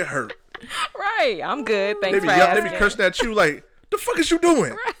even get hurt. Right, I'm good. They Thanks be, for yell- they be asking. cursing at you like, the fuck is you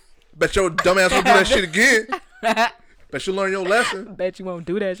doing? Bet your dumb ass won't do that shit again. Bet you learn your lesson. Bet you won't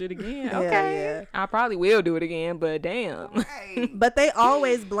do that shit again. Yeah, Okay. yeah. I probably will do it again, but damn. But they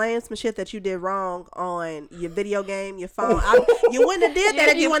always blame some shit that you did wrong on your video game, your phone. You wouldn't have did that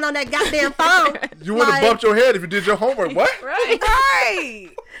if you went on that goddamn phone. You would have Like- bumped your head if you did your homework. What? Right. Right.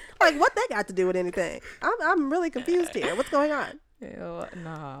 Like, what that got to do with anything? I'm really confused here. What's going on? Hell,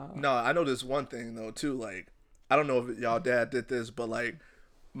 no. No, I know this one thing though too. Like, I don't know if y'all dad did this, but like,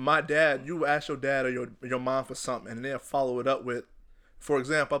 my dad, you ask your dad or your mom for something, and they'll follow it up with, for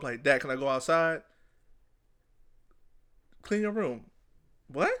example, I'm like, Dad, can I go outside? Clean your room.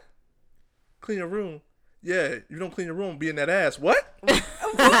 What? Clean your room. Yeah, you don't clean your room, be in that ass. What?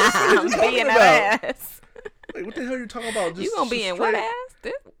 I'm being about? that ass. Like, what the hell are you talking about? You gonna be in what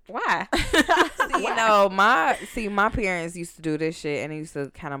ass? Why? My parents used to do this shit and it used to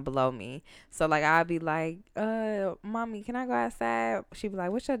kind of blow me. So like I'd be like, mommy, can I go outside? She'd be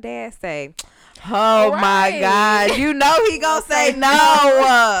like, what's your dad say? Oh my Right. God, you know he gonna say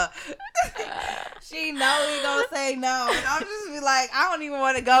no. She know he gonna say no. And I'm just be like, I don't even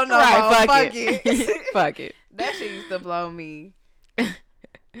want to go no more. Fuck it. Fuck it. That shit used to blow me.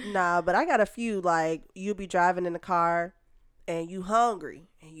 Nah, but I got a few. Like, you be driving in the car and you hungry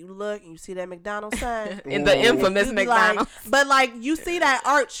and you look and you see that McDonald's sign. In the Ooh. infamous You be like, McDonald's. but like you see that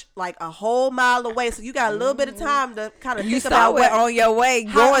arch like a whole mile away, so you got a little bit of time to kind of You think about saw it what on your way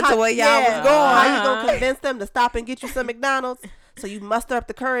going to where y'all was going. How you gonna convince them to stop and get you some McDonald's? So you muster up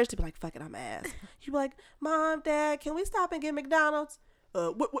the courage to be like, "Fuck it, I'm ass." You be like, "Mom, Dad, can we stop and get McDonald's?"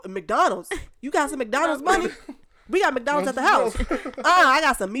 What McDonald's? You got some McDonald's money? We got McDonald's at the house. I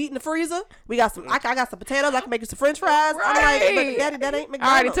got some meat in the freezer. We got some. I got some potatoes. I can make you some French fries. I'm like, but Right. Daddy, that ain't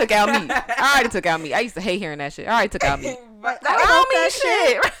I already McDonald's. took out meat. I used to hate hearing that shit. I already took out meat. Like, I I don't want mean that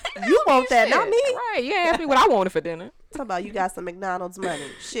shit. You want that, not me. Right. You ain't asked me what I wanted for dinner. Talking about you got some McDonald's money.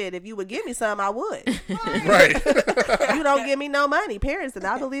 Shit, if you would give me some, I would. Right. You don't give me no money. Parents did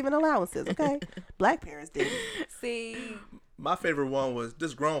not believe in allowances, okay? Black parents didn't. See, My favorite one was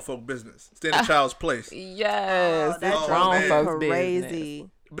this grown folk business. Stay in a child's place. Yes. That's Oh, grown man. folks business. crazy.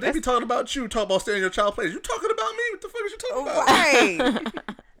 But they be talking about you, talking about staying in your child's place. You talking about me? What the fuck is you talking about? right.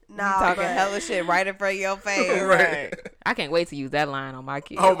 Nah, Talking but hella shit right in front of your face. Right. I can't wait to use that line on my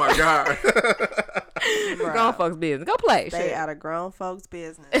kids. Oh my God. Grown folks business. Go play. they Shit. out of grown folks'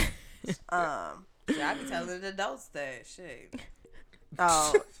 business. I be telling the adults that shit.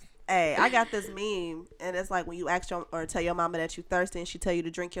 Oh, hey, I got this meme, and it's like when you ask your or tell your mama that you thirsty, and she tell you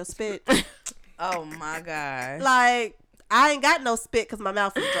to drink your spit. Oh my God. Like, I ain't got no spit because my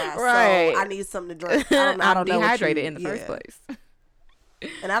mouth is dry, Right. so I need something to drink. I don't I'm know what dehydrated you- in the first yeah. place.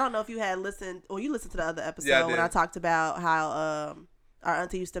 And I don't know if you had listened, or you listened to the other episode Yeah, I when did. I talked about how our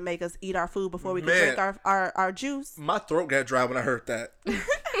auntie used to make us eat our food before we could Man. drink our juice. My throat got dry when I heard that.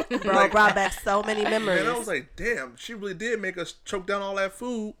 Bro, brought back so many memories. And I was like, damn, she really did make us choke down all that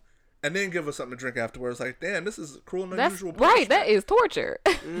food and then give us something to drink afterwards. Like, damn, this is cruel and That's unusual. right. That is torture.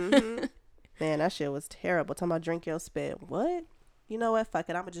 Man, that shit was terrible. Talking about drink your spit. What? You know what? Fuck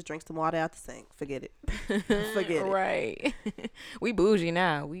it. I'm going to just drink some water out the sink. Forget it. Forget it. Right. We bougie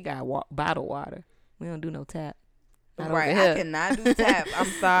now. We got bottled water. We don't do no tap. Not Right, over I here. cannot do tap. I'm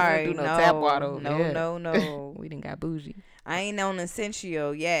sorry. We don't do no, no tap water over no, here. no. We didn't got bougie. I ain't on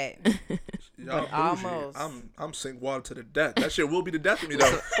Essential yet. Y'all But bougie. almost. I'm sink water to the death. That shit will be the death of me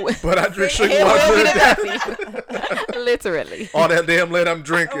though. But I drink sink It water will to be the the death. Literally. All that damn lead I'm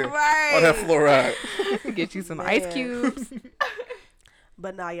drinking. Right. All that fluoride. Get you some Man. ice cubes.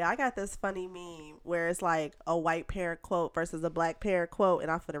 But nah, yeah, I got this funny meme where it's like a white parent quote versus a black parent quote,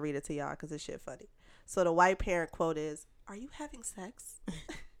 and I'm finna read it to y'all because this shit funny. So the white parent quote is, "Are you having sex?"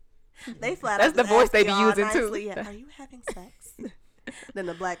 They flat That's out the just voice ask they be y'all using, too. nicely, Are you having sex? Then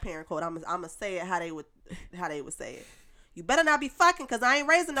the black parent quote, I'm gonna say it how they would say it. You better not be fucking because I ain't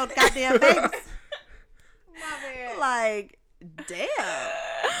raising no goddamn babies. Like, damn.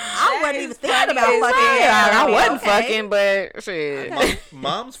 I wasn't even thinking about fucking yet. I mean, wasn't okay. fucking, but shit.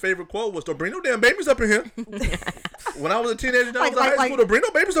 Mom's favorite quote was, "Don't bring no damn babies up in here." When I was a teenager, I was in high like- school. Don't bring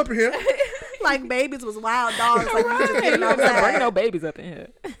no babies up in here. Like babies was wild dogs. Like, you just get them Don't bring outside. no babies up in here.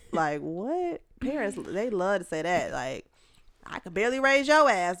 Like, what? Parents, they love to say that. Like, I could barely raise your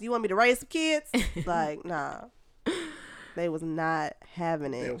ass. You want me to raise some kids? Like, nah. They was not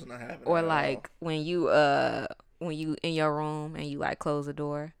having It it. was not happening. Or at all. like when you in your room and you like close the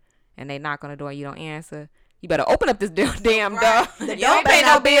door and they knock on the door and you don't answer, you better open up this damn door. The You door ain't better pay no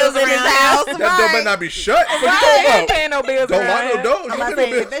not be bills in this around. house. that door better not be shut. What you You talking ain't about? paying no bills Don't around lock no here. doors. I'm Don't about pay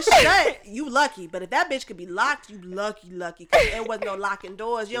to no say, if bills. it's shut, you lucky. But if that bitch could be locked, you lucky. Cause there was no locking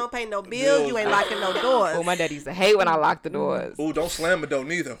doors. You don't pay no bills. You ain't locking no doors. Oh, my daddy used to hate when I locked the doors. Ooh, don't slam the door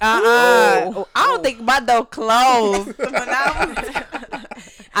neither. I don't think my door closed.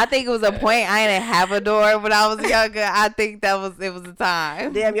 I think it was a point I didn't have a door when I was younger. I think it was a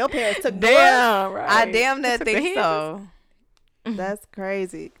time. Damn, your parents took doors. Damn, right. I damn near Took the think hinges. so. That's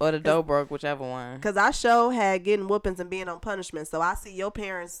crazy. Or the door broke, whichever one. Cause I sure had getting whoopings and being on punishment. So I see your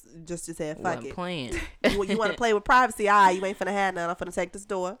parents just said, "Fuck Wasn't it. playing. You want to play with privacy? You ain't finna have none. I'm finna take this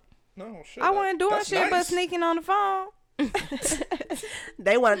door." No shit. I wasn't doing that's shit but nice. sneaking on the phone.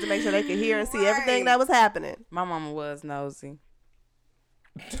 They wanted to make sure they could hear and see everything that was happening. My mama was nosy.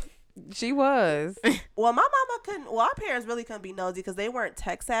 She was. Well, my mama couldn't. Well, our parents really couldn't be nosy because they weren't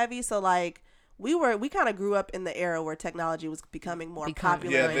tech savvy. So like we kind of grew up in the era where technology was becoming more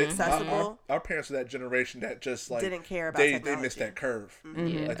popular Yeah, and accessible. our parents are that generation that just like Didn't care about they technology. missed that curve.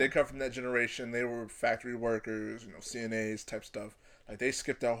 Yeah. Like they come from that generation. They were factory workers, CNAs type stuff. Like they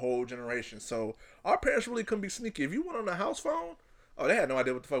skipped that whole generation. So our parents really couldn't be sneaky. If you went on a house phone, they had no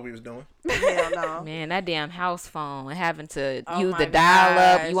idea what the fuck we was doing. Hell no. Man, that damn house phone, having to Oh use my the dial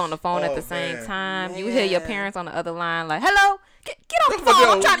up, gosh. you on the phone at Oh, the same man. time. You hear your Man. parents on the other line like, "Hello, get off the What phone,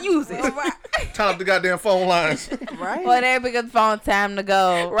 the- I'm trying to use it." Turn up the goddamn phone lines. Right. Well, they pick up the phone, time to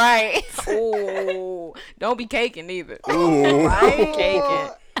go. Right. Oh, don't be caking either. Ooh. Right?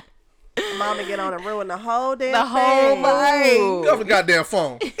 Caking. Mama get on and ruin the whole damn The whole thing. vibe. Get off the goddamn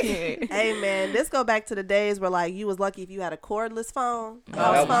phone. Hey man, this go back to the days where like you was lucky if you had a cordless phone, that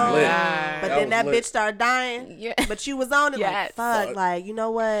house was phone. lit. But That then was that lit. bitch started dying. Yeah. But you was on it Yes. like, fuck, Fuck. like, you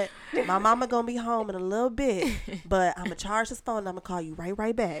know what? My mama gonna be home in a little bit, but I'm gonna charge this phone and I'm gonna call you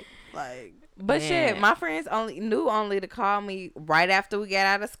right back. Like, But shit, Man. my friends knew to call me right after we got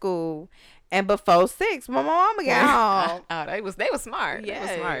out of school, and before 6, my mama got home. Oh, they was smart. They was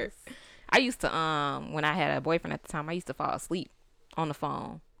smart. I used to when I had a boyfriend at the time, I used to fall asleep on the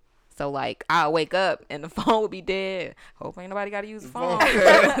phone. So like I'll wake up and the phone would be dead. Hope ain't nobody got to use the phone.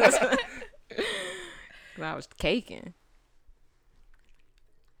 'Cause I was caking.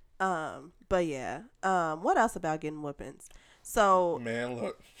 but yeah. What else about getting whoopings? So, Man,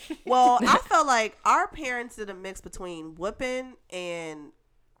 look. well, I felt like our parents did a mix between whooping and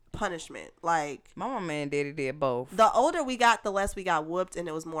punishment. Like, My mama and daddy did both. the older we got, the less we got whooped, and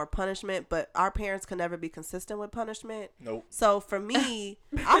it was more punishment. But our parents could never be consistent with punishment. Nope. So for me,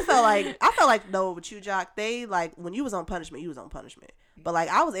 I felt like no, with you, Jock, they like when you was on punishment, you was on punishment. But like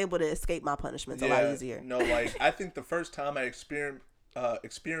I was able to escape my punishments a lot easier. No, like I think the first time I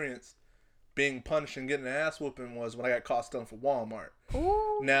experienced being punished and getting an ass whooping was when I got caught stealing from Walmart.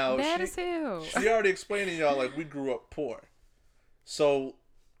 Ooh, Now, bad she- as hell. She already explained to y'all like we grew up poor, so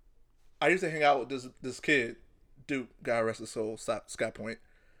I used to hang out with this kid, Duke, God rest his soul, Scott Point.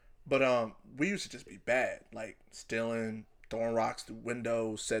 But we used to just be bad, like stealing, throwing rocks through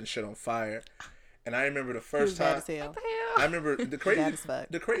windows, setting shit on fire. And I remember the He was first bad time. as hell. I remember the Bad crazy. as fuck.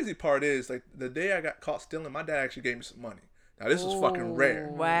 The crazy part is like the day I got caught stealing, my dad actually gave me some money. Now this was fucking rare.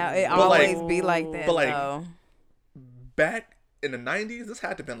 Wow, it But, always like- be like that but, like, though. Back in the 90s, this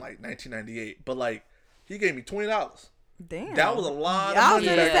had to have been like 1998. But like he gave me $20. Damn. That was a lot I of was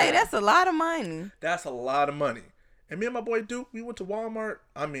money. gonna back say then. that's a lot of money. That's a lot of money. And me and my boy Duke, we went to Walmart.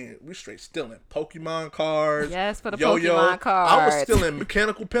 I mean, we straight stealing Pokemon cards. Yes, for the Yo-yo. Pokemon cards. I was stealing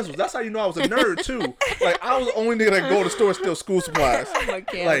mechanical pencils. That's how you know I was a nerd too. Like I was the only nigga that go to the store and steal school supplies.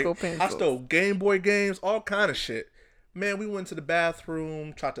 Mechanical like pencils. I stole Game Boy games, all kind of shit. Man, we went to the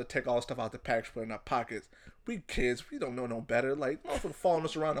bathroom, tried to take all the stuff out the packs, put it in our pockets. We kids, we don't know no better. Like motherfucker following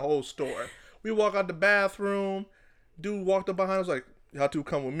us around the whole store. We walk out the bathroom. Dude walked up behind us like, y'all two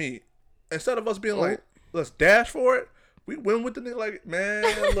come with me. Instead of us being like, let's dash for it, we went with the nigga like, man,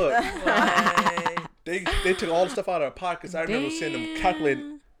 look. They took all the stuff out of our pockets. I remember seeing them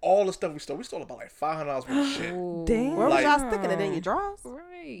calculating all the stuff we stole. We stole about like $500 worth of shit. Damn. Where Like- was y'all sticking it in your drawers?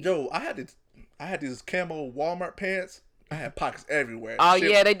 Right. Yo, I had these camo Walmart pants. I had pockets everywhere. Oh Shit-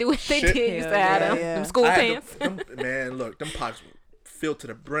 yeah, they do. They shit- did used to have them. Yeah. Them school I had pants. man, look, them pockets were filled to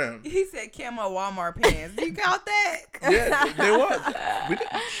the brim. He said camo Walmart pants. You got that? Yeah, they was. We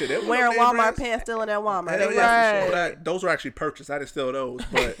didn't, shit, they Wearing was no name Walmart brands. pants still in that Walmart. Hell They yeah, right. for sure. Those were actually purchased. I didn't steal those,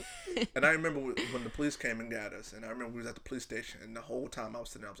 but and I remember when the police came and got us, and I remember we was at the police station, and the whole time I was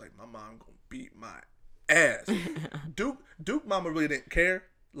sitting there, I was like, my mom gonna beat my ass. Duke mama really didn't care.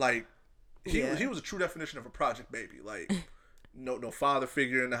 Like he was a true definition of a project baby. Like no father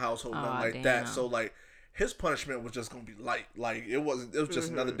figure in the household, nothing like that. damn. So like his punishment was just gonna be light. Like it was just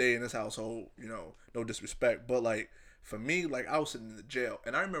another day in his household. You know, no disrespect, but like. For me, like I was sitting in the jail,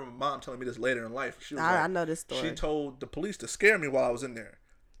 and I remember my mom telling me this later in life. She was I like, know this story. She told the police to scare me while I was in there.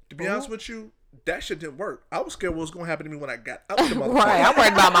 To be honest with you, that shit didn't work. I was scared what was gonna happen to me when I got out the motherfucker. Right. I'm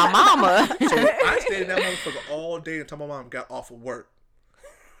worried about my mama. So I stayed in that motherfucker all day until my mom got off of work.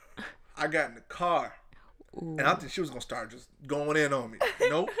 I got in the car, and I think she was gonna start just going in on me.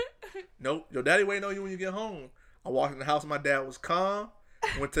 Nope. Your daddy waiting on you when you get home. I walked in the house. My dad was calm.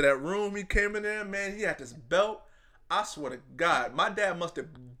 Went to that room. He came in there. Man, he had this belt. I swear to God, my dad must have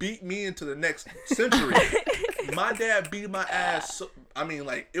beat me into the next century. My dad beat my ass. So, I mean,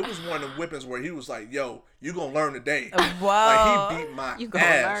 like, it was one of the whippings where he was like, yo, you gonna learn today. Wow. Like, he beat my You gonna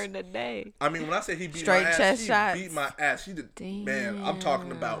ass. learn today. I mean, when I say he beat Straight my ass, chest he shots. beat my ass. He did, man, I'm talking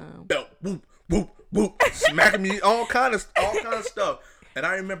Damn. about belt, whoop, whoop, whoop, smacking me, all kind of stuff. And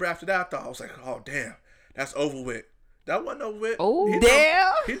I remember after that, I thought, I was like, oh, damn, that's over with. That wasn't over with. Oh,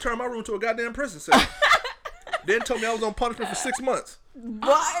 damn. He turned my room into a goddamn prison cell. Then told me I was on punishment for 6 months.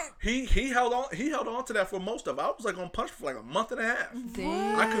 What? He held on to that for most of it. I was like on punishment for like a month and a half.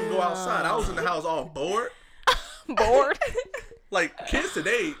 damn. I couldn't go outside. I was in the house all bored. Bored. Like kids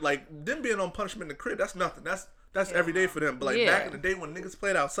today, like them being on punishment in the crib, that's nothing. That's every day for them. But like Yeah. back in the day when niggas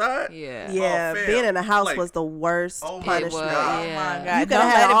played outside, Yeah. Yeah, fam, being in the house like, was the worst oh my punishment. was, Oh yeah. my God. You could Don't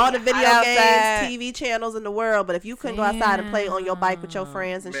have had let it all be the video hot games, outside. TV channels in the world, but if you couldn't go outside and play on your bike with your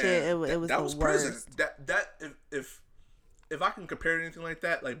friends and man, shit, it was that the was worst. prison. That if I can compare anything like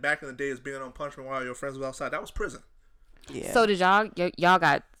that, like back in the days being on punishment while your friends was outside, that was prison. Yeah. So did y'all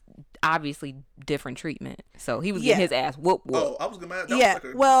got obviously different treatment. So he was Yeah. getting his ass whoop. Oh, I was gonna. That yeah. was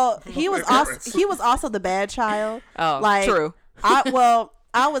like a, Well, he was also occurrence. he was also the bad child. Oh, like, true.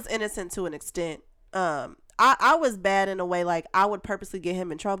 I was innocent to an extent. I was bad in a way, like I would purposely get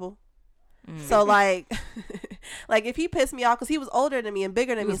him in trouble. So like like if he pissed me off because he was older than me and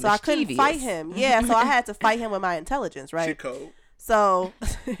bigger than me, was so I couldn't fight mischievous. him. Yeah, so I had to fight him with my intelligence, Cheat right? code. So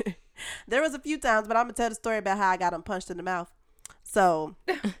there was a few times, but I'm gonna tell the story about how I got him punched in the mouth. So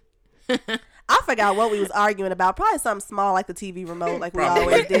I forgot what we was arguing about. Probably something small like the TV remote, like we Probably.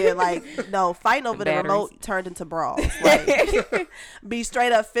 always did. Like no, fighting over the Batteries. remote turned into brawls. Like be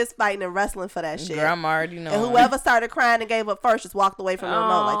straight up fist fighting and wrestling for that shit. Girl, I'm already know. And whoever started crying and gave up first just walked away from the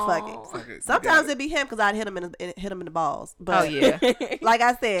remote. Like fuck it. Fuck it, you Sometimes got it'd be him because I'd hit him in the balls. But Oh yeah. like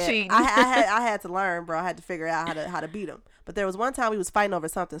I said, Cheating. I had to learn, bro. I had to figure out how to beat him. But there was one time we was fighting over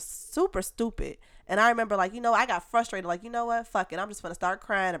something super stupid, and I remember like I got frustrated. Like what, fuck it, I'm just gonna start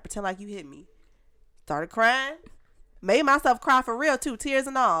crying and pretend like you hit me. Started crying, made myself cry for real too, tears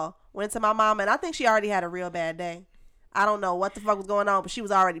and all. Went to my mama, and I think she already had a real bad day. I don't know what the fuck was going on, but she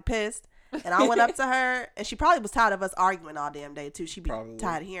was already pissed. And I went up to her, and she probably was tired of us arguing all damn day too. She'd be Probably.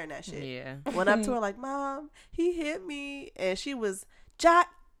 tired of hearing that shit. Yeah. Went up to her like, Mom, he hit me. And she was, Jack,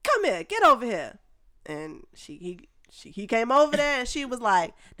 come here, get over here. And he came over there and she was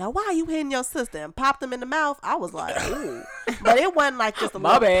like, now why are you hitting your sister? And popped him in the mouth. I was like, ooh. But it wasn't like just a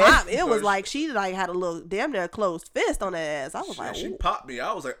My little bad. pop. It was like she like had a little damn near closed fist on her ass. I was like, She ooh. popped me.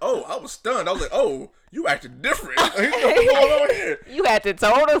 I was like, oh, I was stunned. I was like, oh, you acting different. Like, what's going on here? You acted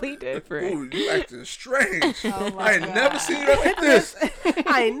totally different. Ooh, you acting strange. Oh I ain't never seen you act like this.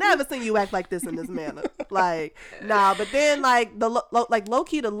 I ain't never seen you act like this in this manner. Like, nah, but then like low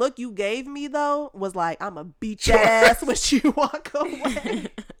key the look you gave me though was like, I'ma beat your ass when you walk away.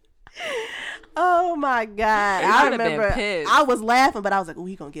 Oh my God. You I would've been remember pissed. I was laughing, but I was like, oh,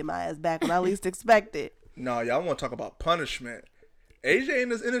 he gonna get my ass back when I least expect it. No, y'all want to talk about punishment. AJ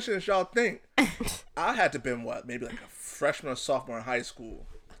ain't as innocent as y'all think. I had to been what? Maybe like a freshman or sophomore in high school.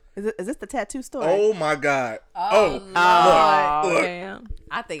 Is this the tattoo story? Oh my God. Look. Damn.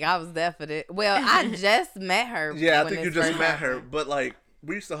 I think I was there for it. Well, I just met her. Yeah, I when think you this just first met her. happened. But like,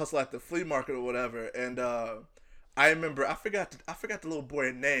 we used to hustle at the flea market or whatever, and I remember I forgot the little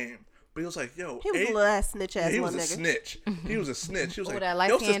boy's name, but he was like, "Yo, He was a little ass snitch ass he little was a nigga. snitch. He was a snitch. He was Oh, like, that "Yo,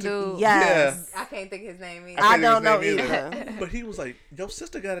 light-skinned sister." dude? Yes. Yeah. I can't think his name either. I can't think don't know of his name either. But he was like, "Your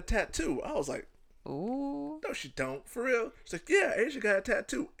sister got a tattoo." I was like, Ooh. "No, she don't. For real?" She's like, "Yeah, Asia got a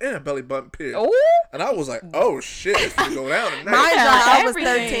tattoo and a belly button pierce." Ooh. And I was like, "Oh shit, it's gonna go down tonight." Mind you, I was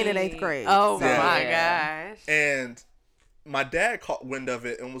Everything. 13 in 8th grade. Oh so- Yeah. my gosh. And my dad caught wind of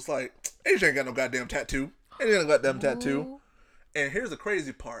it and was like, "Asia ain't got no goddamn tattoo. Ain't got no goddamn tattoo." And here's the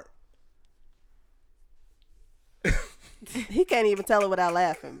crazy part. He can't even tell it without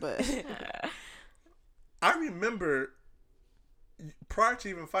laughing, but I remember prior to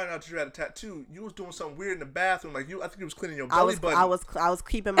even finding out that you had a tattoo, you was doing something weird in the bathroom. Like I think you was cleaning your belly button. I was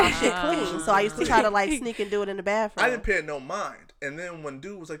keeping my shit clean. So I used to try to like sneak and do it in the bathroom. I didn't pay it no mind. And then when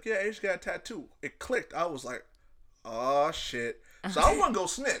dude was like, "Yeah, Asia got a tattoo," it clicked. I was like, "Oh shit." So I was gonna go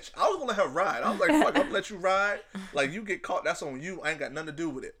snitch. I was gonna let her ride. I was like, "Fuck, I'm gonna let you ride. Like you get caught, that's on you. I ain't got nothing to do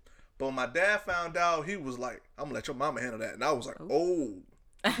with it." But when my dad found out, he was like, "I'm gonna let your mama handle that." And I was like, "Oh,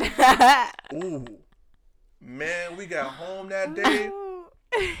 ooh, man." We got home that day.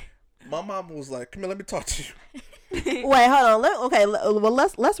 My mama was like, "Come here, let me talk to you." Wait, hold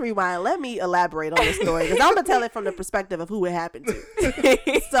on. Let's rewind. Let me elaborate on this story because I'm gonna tell it from the perspective of who it happened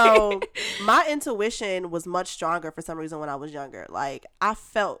to. So my intuition was much stronger for some reason when I was younger. Like I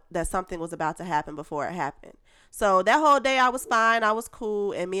felt that something was about to happen before it happened. So that whole day I was fine. I was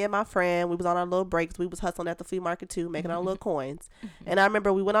cool. And me and my friend, we was on our little breaks. We was hustling at the flea market too, making our little coins. And I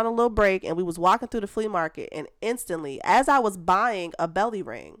remember we went on a little break and we was walking through the flea market. And instantly, as I was buying a belly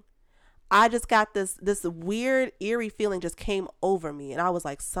ring, I just got this weird, eerie feeling just came over me. And I was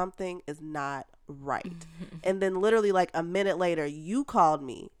like, something is not right. And then literally like a minute later, you called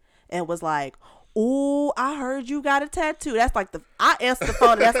me and was like, "Ooh, I heard you got a tattoo." That's like I answered the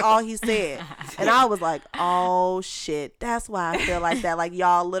phone and that's all he said. And I was like, oh shit, that's why I feel like that. Like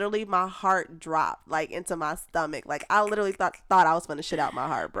y'all, literally my heart dropped like into my stomach. Like I literally thought I was gonna shit out my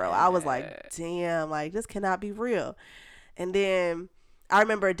heart, bro. I was like, damn, like this cannot be real. And then I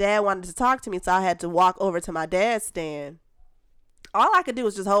remember dad wanted to talk to me, so I had to walk over to my dad's stand. All I could do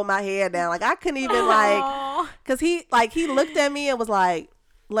was just hold my head down. Like I couldn't even like, cause he looked at me and was like,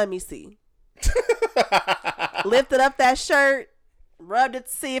 "Let me see." Lifted up that shirt, rubbed it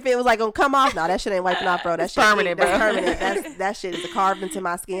to see if it was like gonna come off. No, that shit ain't wiping off, bro. That shit permanent, that's bro. permanent. That shit is carved into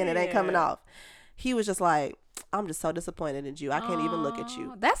my skin. It ain't coming off. He was just like, "I'm just so disappointed in you. I can't even look at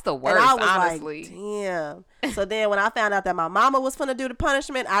you." That's the And worst, I was honestly. like, damn. So then when I found out that my mama was finna do the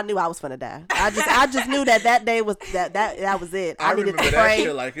punishment, I knew I was finna die. I just knew that day was that was it. I needed remember to that pray,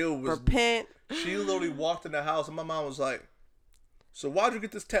 shit like it was. repent. She literally walked in the house and my mom was like, "So why'd you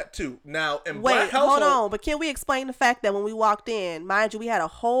get this tattoo?" Now in Wait, black household, hold on. But can we explain the fact that when we walked in, mind you, we had a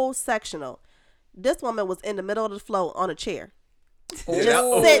whole sectional. This woman was in the middle of the floor on a chair. Yeah,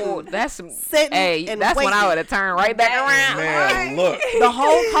 Just sitting. That's Sitting hey, and that's when I waiting. would have turned right back around. Man, look. The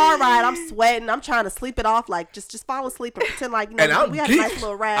whole car ride, I'm sweating. I'm trying to sleep it off, like just fall asleep and pretend like And I'm we had a nice geeked.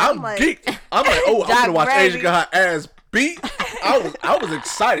 little ride. I'm like, geeked. I'm like, oh, I'm Jock gonna watch Rabbit. Asia get her ass beat. I was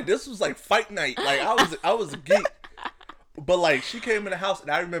excited. This was like fight night. Like I was a geek. But like she came in the house and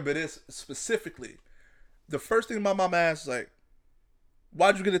I remember this specifically. The first thing my mom asked was like,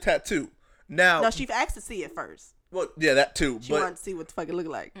 "Why'd you get a tattoo?" Now, no, she asked to see it first. well, yeah, that too. She wanted to see what the fuck it looked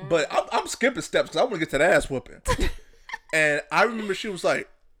like. But I'm skipping steps because I want to get to the ass whooping. And I remember she was like,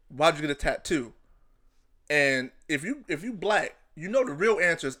 "Why'd you get a tattoo?" And if you black, you know the real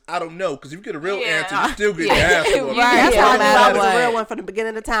answer is I don't know, because if you get a real answer, you still get your ass whooped. Right. That's Yeah, why I no knew I matter was a what. real one from the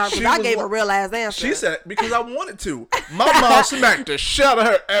beginning of the time, She because I was gave like- a real ass answer. She said because I wanted to. My mom smacked the shit out of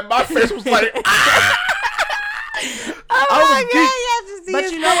her, and my face was like, ah! I was geeked.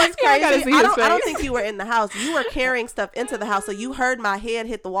 But you know what's Yeah, I gotta crazy? see his I don't face. think you were in the house. You were carrying stuff into the house, so you heard my head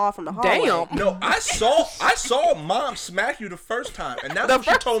hit the wall from the hallway. Damn. No, I saw mom smack you the first time, and that's when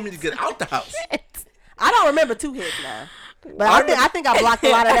she told me to get out the house. I don't remember two hits now. But I think I blocked a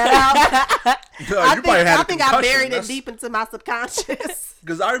lot of that out. No, I you probably had a think I concussion. buried it That's- deep into my subconscious.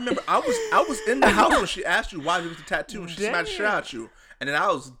 Because I remember I was in the house when she asked you why you get the tattoo, and she smacked the shit out at you, and then I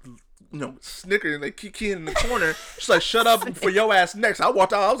was, snickering, like kikiing in the corner. She's like, "Shut up for your ass next." I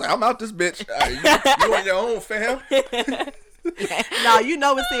walked out. I was like, "I'm out this bitch. You on your own, fam." No, you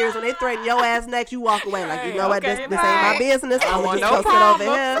know it's serious. When they threaten your ass next, you walk away like, you know what, this ain't my business. I'm want gonna no just go sit over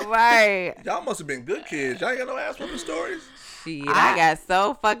problems. here. Right. Y'all must have been good kids. Y'all ain't got no ass whooping stories. Shit, I got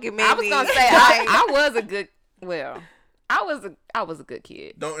so fucking many. I was gonna say I was a good. Well, I was a good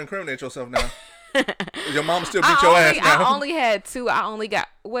kid. Don't incriminate yourself now. Your mom still beat your ass now. I only had two. I only got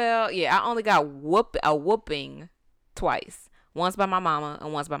a whooping twice. Once by my mama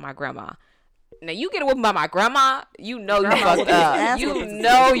and once by my grandma. Now you get a whooping by my grandma, you know you fucked up. You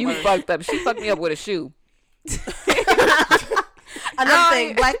know you fucked up. She fucked me up with a shoe. Another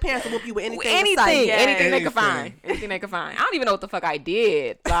thing, black parents will whoop you with anything. Anything they could find. Anything they could find. I don't even know what the fuck I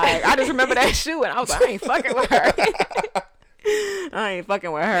did. Like I just remember that shoe and I was like, I ain't fucking with her. I ain't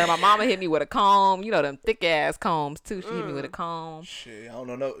fucking with her. My mama hit me with a comb. You know them thick ass combs too. She hit me with a comb. Shit, I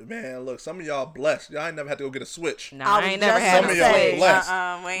don't know. Man, look, some of y'all blessed. Y'all ain't never had to go get a switch. Nah, I ain't never just had Some no of y'all say, are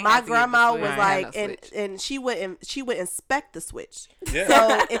blessed. My grandma was I ain't like, had no switch. and she would inspect the switch. Yeah.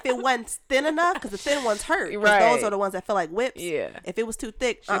 So if it wasn't thin enough, because the thin ones hurt, 'cause Right. those are the ones that feel like whips. Yeah. If it was too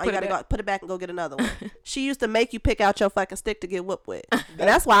thick, She you put it gotta back. put it back and go get another one. She used to make you pick out your fucking stick to get whooped with, and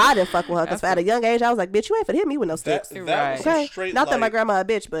that's why I didn't fuck with her. Because at a young age, I was like, bitch, you ain't finna hit me with no That sticks. was Right. some Okay, straight not that my like, grandma a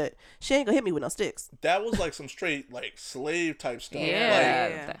bitch, but she ain't gonna hit me with no sticks. that was like some straight like slave type stuff.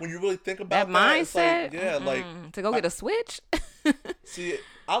 Yeah. Like when you really think about That that, it's mindset. like, yeah, like to go get a switch. see,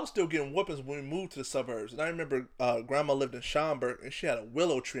 I was still getting whoopings when we moved to the suburbs, and I remember grandma lived in Schaumburg, and she had a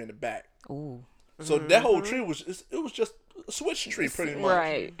willow tree in the back. Ooh. So that whole tree was just a switch tree pretty much.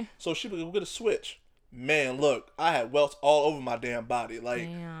 Right. So she would go get a switch. Man, look, I had welts all over my damn body. Like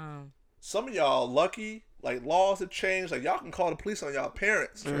Damn. some of y'all lucky. Like laws have changed. Like y'all can call the police on y'all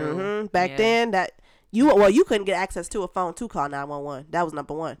parents. Back Yeah. then, you couldn't get access to a phone to call 911. That was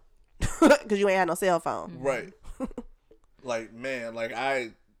number one, because you ain't had no cell phone. Right. Like man, like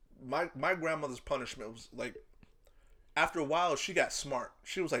my grandmother's punishment was like after a while she got smart.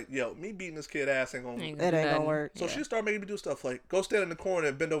 She was like, yo, me beating this kid ass ain't gonna It ain't gonna work. So she started making me do stuff like go stand in the corner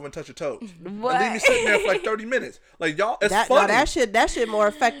and bend over and touch your toes. What? And leave me sitting there for like 30 minutes. Like y'all, it's That, funny. no, that shit more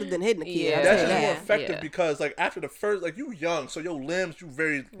effective than hitting a kid. Yeah. I'll That's tell just you more that. effective Yeah. because like after the first, like you young, so your limbs, you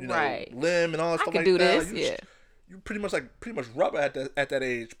very, you know, Right. limb and all that I stuff could like do that. this, You, yeah. you pretty much rubber at that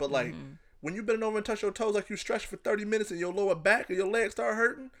age. But like Mm-hmm. when you bend over and touch your toes, like you stretch for 30 minutes and your lower back and your legs start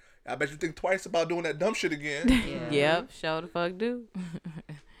hurting, I bet you think twice about doing that dumb shit again. Yep, show the fuck do.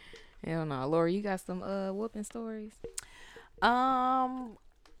 Hell no. Laura, you got some whooping stories?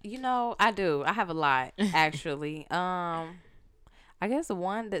 You know, I do. I have a lot actually. I guess the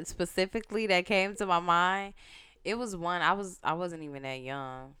one that specifically that came to my mind, it was one I wasn't even that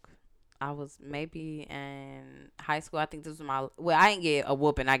young. I was maybe in high school. I think this was I didn't get a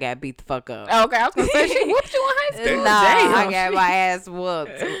whooping. I got beat the fuck up. Okay, I was gonna say she whooped you in high school. No, Damn. I got my ass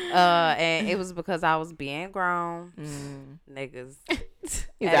whooped. And it was because I was being grown. Niggas.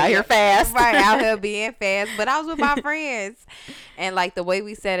 He's out here fast. Right, out here being fast. But I was with my friends. And like the way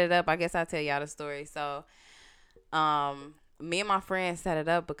we set it up, I guess I'll tell y'all the story. So me and my friends set it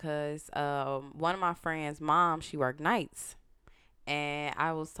up because one of my friends' mom, she worked nights. And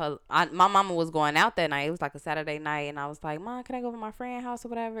I was told, my mama was going out that night. It was like a Saturday night. And I was like, Mom, can I go over to my friend's house or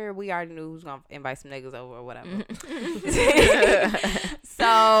whatever? We already knew who was going to invite some niggas over or whatever.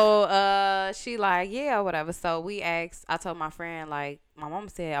 So she like, yeah, or whatever. So I told my friend, like, my mama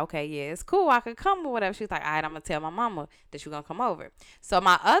said, okay, yeah, it's cool. I could come or whatever. She was like, all right, I'm going to tell my mama that you're going to come over. So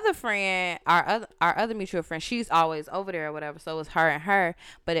my other friend, our other mutual friend, she's always over there or whatever. So it was her and her.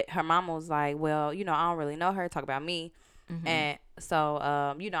 But her mama was like, well, you know, I don't really know her. Talk about me. And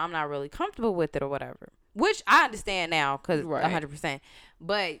so, you know, I'm not really comfortable with it or whatever, which I understand now because Right. 100%,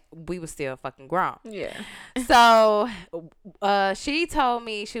 but we were still fucking grown. Yeah. So, she told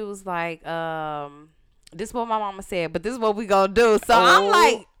me, she was like, this is what my mama said, but this is what we gonna do. So I'm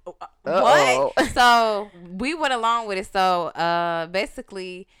like, Uh-oh. what? So we went along with it. So,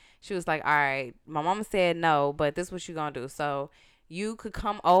 basically she was like, all right, my mama said no, but this is what you gonna do. So you could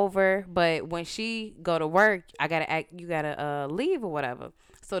come over, but when she go to work, you gotta leave or whatever.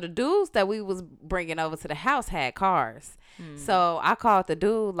 So the dudes that we was bringing over to the house had cars. So I called the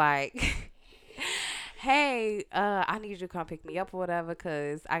dude like, hey, I need you to come pick me up or whatever,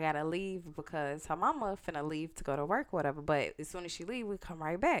 because I gotta leave because her mama finna leave to go to work or whatever. But as soon as she leave, we come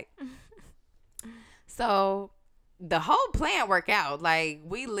right back. So the whole plan work out. Like,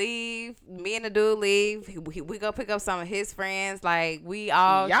 we leave, me and the dude leave. We go pick up some of his friends. Like, we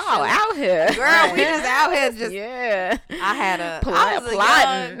all Y'all chilling. out here. Girl, we just out here just. Yeah. I was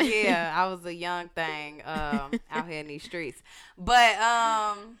Plotting. I was a young thing out here in these streets. But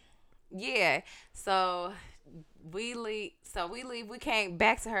yeah. So we leave. We came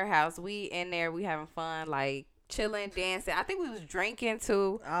back to her house. We in there. We having fun, like chilling, dancing. I think we was drinking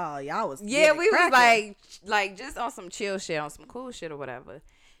too. Oh, y'all was Yeah, getting we cracking. was like just on some chill shit, on some cool shit or whatever.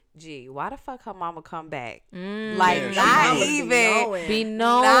 Gee, why the fuck her mama come back? Like, Yeah, Your not mama even. Be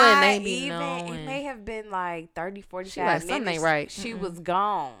knowing, Not they be even. knowing. It may have been like 30, 45 She like, minutes. something ain't right. She was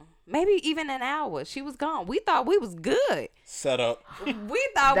gone. Maybe even an hour. She was gone. We thought we was good. Set up. We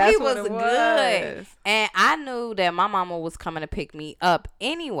thought That's we what was it good. was. And I knew that my mama was coming to pick me up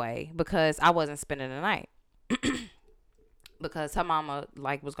anyway because I wasn't spending the night. Because her mama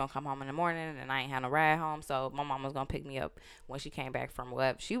like was gonna come home in the morning and I ain't had no ride home, so my mama was gonna pick me up when she came back from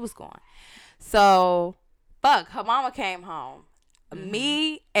wherever she was going. So fuck, her mama came home.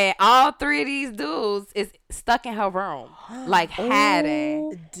 Me and all three of these dudes is stuck in her room, like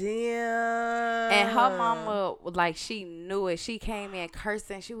hiding. Damn. And her mama, like, she knew it. She came in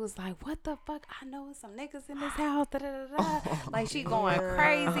cursing. She was like, "What the fuck? I know it's some niggas in this house." Da, da, da, da. Like, she going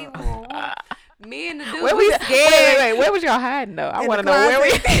crazy. Me and the dude, Where we was scared. wait, where was y'all hiding though? I In want to the know where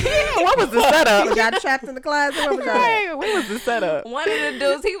we. closet? What was the setup? Y'all trapped in the closet? Where was y'all at? Right, where was the setup? One of the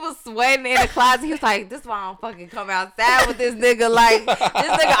dudes, he was sweating in the closet. He was like, "This why I don't fucking come outside with this nigga. Like, this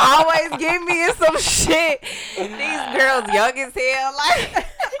nigga always get me in some shit. These girls young as hell.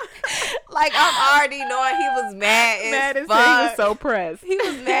 Like I'm already knowing he was mad as Mad as hell. He was fuck. so pressed. He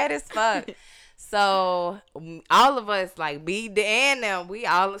was mad as fuck. So all of us, like B and them, we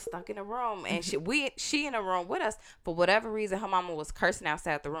all are stuck in the room, and she in the room with us. For whatever reason, her mama was cursing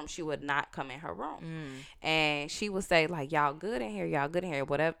outside the room. She would not come in her room, and she would say like, "Y'all good in here? Y'all good in here?"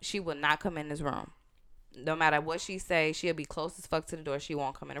 Whatever. She would not come in this room. No matter what she say, she'll be close as fuck to the door. She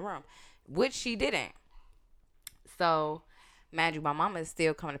won't come in the room, which she didn't. So, mind you, my mama is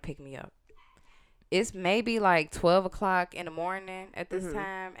still coming to pick me up. It's maybe like 12 o'clock in the morning at this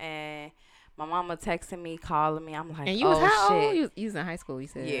time, and my mama texting me, calling me. I'm like, And you was oh, how shit. old? You was in high school, you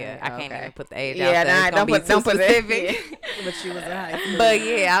said. Yeah, I can't Okay. even put the age Yeah, out there. nah, It's gonna be don't too put specific. But she was in high school. But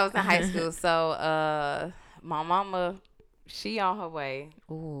yeah, I was in high school. So my mama, she on her way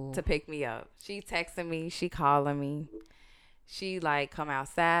Ooh. to pick me up. She texting me, she calling me. She like, come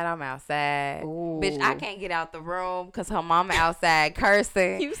outside, I'm outside. Bitch, I can't get out the room because her mama outside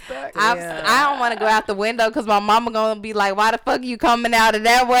cursing. You stuck. I don't want to go out the window because my mama gonna be like, why the fuck you coming out of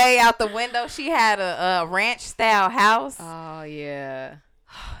that way out the window? She had a ranch style house. Oh yeah.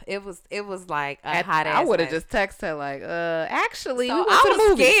 It was like a hot ass. I would have mess. just texted her like, actually, So we went I to the was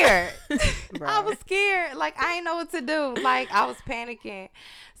movies. scared. I Bruh. was scared. Like I didn't know what to do. Like I was panicking.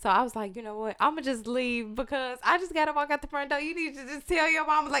 So I was like, you know what? I'ma just leave because I just gotta walk out the front door. You need to just tell your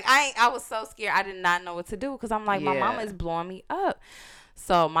mama. Like I was so scared. I did not know what to do because I'm like, my Yeah. mama is blowing me up.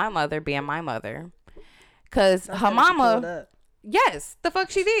 So my mother, being my mother, because That's her how she pulled mama, up. yes, the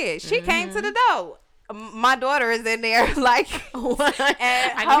fuck she did. She came to the door. My daughter is in there, like, and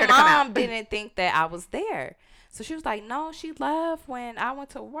I need her her to come mom out. didn't think that I was there. So she was like, no, she left when I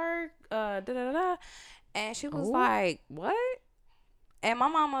went to work, da da da da. And she was Ooh. like, what? And my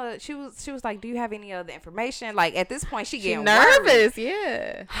mama, she was like, do you have any other information? Like at this point, she She getting nervous, worried.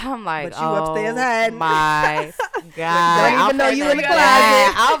 yeah. I'm like, But you upstairs hiding. my God. Don't even know you in the closet.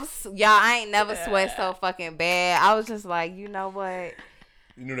 I was, y'all, I ain't never sweat so fucking bad. I was just like, you know what?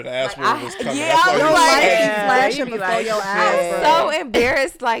 You knew that ass Like, word was coming. yeah, That's I why was you Your like- light keep Yeah, flashing you be before like, your shit. eyes, I was bro. so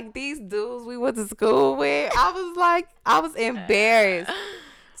embarrassed. Like these dudes we went to school with, I was embarrassed.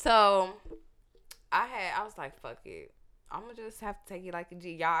 So I was like, fuck it. I'm gonna just have to take it like a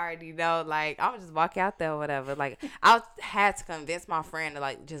G. Y'all already know. Like I'm gonna just walk out there or whatever. Like I had to convince my friend to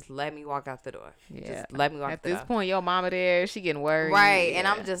like just let me walk out the door. Yeah. Just let me walk At out the this door. point, your mama there, she getting worried. Right. And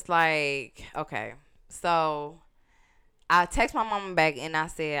Yeah. I'm just like, okay. So I text my mama back and I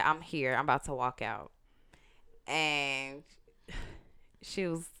said, I'm here. I'm about to walk out. And she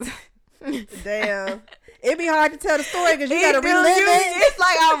was Damn. It'd be hard to tell the story because you It gotta do, relive you- it. It's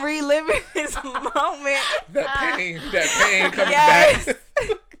like I'm reliving this moment. That pain coming Yes. back.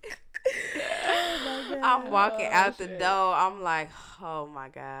 I'm walking out the door. I'm like, oh my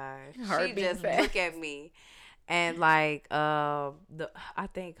gosh. Heart She beating just fast. look at me. And like I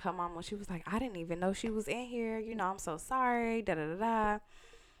think her mama, she was like, I didn't even know she was in here. You know, I'm so sorry. Da da da da.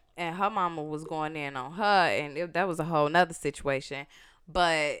 And her mama was going in on her, and that was a whole nother situation.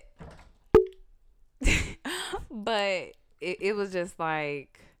 But it was just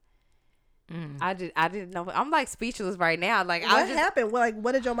like I didn't know. I'm like speechless right now. Like I What was just happened?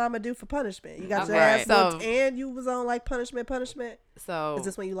 What did your mama do for punishment? You got your Okay, ass so- whooped and you was on like punishment. so. Is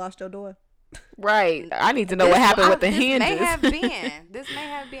this when you lost your door? Right. I need to know what happened with the this hinges. May have been. This may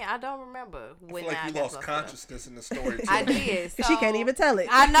have been. I don't remember I when feel like I you got lost locked up. consciousness in the story too. I did. So, She can't even tell it.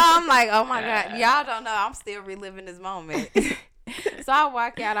 I know. I'm like, oh my god, y'all don't know. I'm still reliving this moment. So I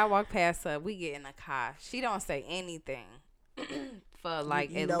walk out. I walk past her. We get in the car. She don't say anything for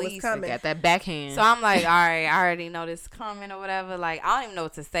like You at know it's least. coming. Got that backhand. So I'm like, all right, I already know this coming or whatever. Like, I don't even know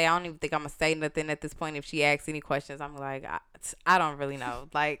what to say. I don't even think I'm gonna say nothing at this point. If she asks any questions, I'm like, I don't really know.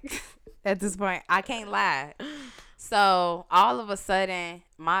 Like, at this point, I can't lie. So all of a sudden,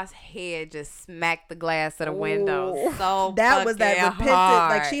 my head just smacked the glass of the window. So That was that fucking repentant.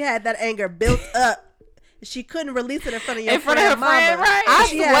 hard. Like she had that anger built up. She couldn't release it in front of your In front of her friend, mama. right? I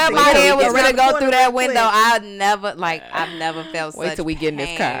She had swear to my get head it was around gonna the go corner through that real quick. window. I've never felt Wait such till we get in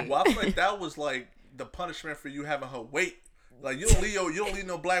this car. pain. Well, I feel like that was like the punishment for you having her wait. Like you don't leave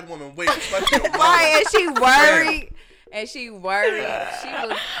no black woman wait, especially your mama. Right, and she worried. And she worried. She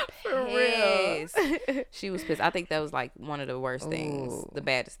was For real. pissed. She was pissed. I think that was like one of the worst things, Ooh. the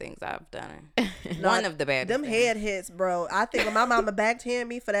baddest things I've done. No, One of the baddest. Them things. head hits, bro. I think when my mama backhanded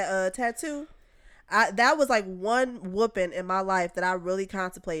me for that tattoo, that was like one whooping in my life that I really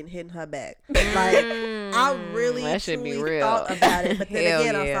contemplated hitting her back. Like I really That should be truly real. thought about it, but then Hell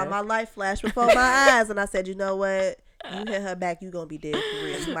again, I yeah. saw my life flash before my eyes, and I said, you know what? You hit her back, you gonna be dead for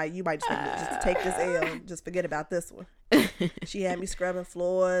real. You might just take this L and just forget about this one. She had me scrubbing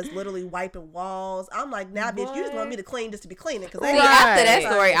floors, literally wiping walls. I'm like, nah, bitch, you just want me to clean just to be cleaning. Cause See, ain't after that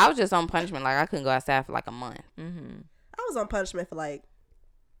Right. story, I was just on punishment. Like I couldn't go outside for like a month. I was on punishment for like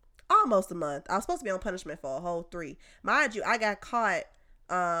almost a month. I was supposed to be on punishment for a whole 3. Mind you, I got caught.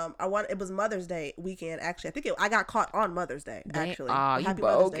 It was Mother's Day weekend. Actually, I think I got caught on Mother's Day. Actually, Oh, you Happy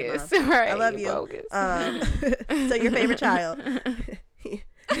Mother's Day, bogus. Mom. Right, I love you you. bogus. So your favorite child.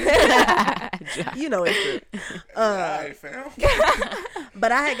 You know it's true. Alright, fam.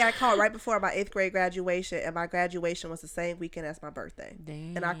 But I had got caught right before my 8th grade graduation, and my graduation was the same weekend as my birthday.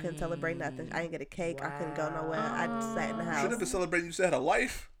 Damn. And I couldn't celebrate nothing. I didn't get a cake. I couldn't go nowhere. I just sat in the Should house. have been celebrating. You said a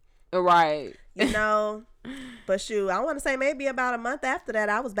life. Right. You know, but shoot, I want to say maybe about a month after that,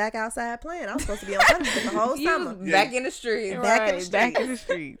 I was back outside playing. I was supposed to be on punishment the whole summer. back in the street. Back in the Back in street. the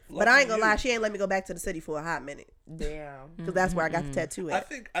street. But I ain't gonna lie, she ain't let me go back to the city for a hot minute Damn. because that's where I got the tattoo I at.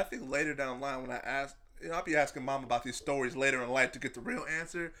 think later down the line when I asked, I'll be asking mom about these stories later in life to get the real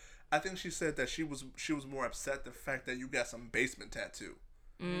answer. I think she said that she was more upset the fact that you got some basement tattoo.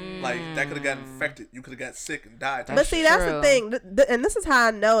 Like that could have gotten infected. You could have got sick and died. But see, that's the true. thing, and this is how I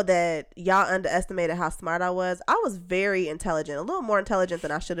know that y'all underestimated how smart I was. I was very intelligent, a little more intelligent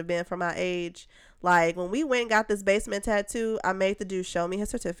than I should have been for my age. Like when we went and got this basement tattoo, I made the dude show me his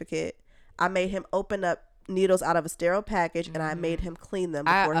certificate. I made him open up needles out of a sterile package, and I made him clean them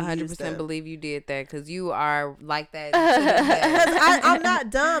I before he used 100% them. believe you did that because you are like that. to this day. I'm not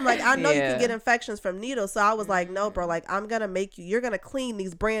dumb. Like I know you Yeah. can get infections from needles, so I was like, no, bro. Like I'm gonna make you. You're gonna clean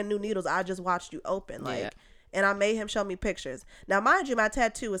these brand new needles I just watched you open. Like, Yeah. and I made him show me pictures. Now, mind you, my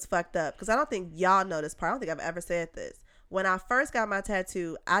tattoo is fucked up because I don't think y'all know this part. I don't think I've ever said this. When I first got my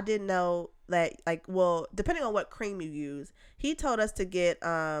tattoo, I didn't know that. Like, well, depending on what cream you use, he told us to get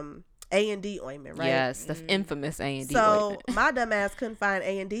A&D ointment, right? Yes, the infamous A&D So ointment. my dumb ass couldn't find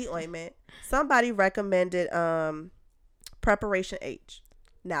A&D ointment. Somebody recommended Preparation H.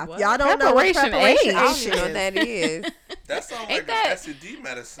 Now, if y'all don't know what Preparation Preparation H? I don't H even know what is, that is. That sounds Ain't like that- an STD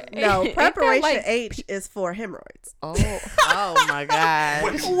medicine. no, Ain't that Preparation like- H is for hemorrhoids. Oh, Oh my god.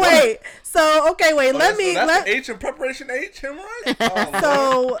 Wait, so okay, wait, So let me that's the H in preparation H, hemorrhoids? Oh, Lord.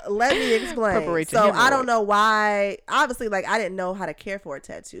 so let me explain. Preparation So I don't hemorrhoid. know why. Obviously, like I didn't know how to care for a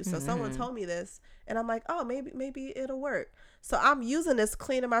tattoo. So someone told me this, and I'm like, oh, maybe it'll work. So I'm using this,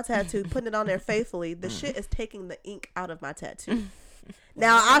 cleaning my tattoo, putting it on there faithfully. The shit is taking the ink out of my tattoo.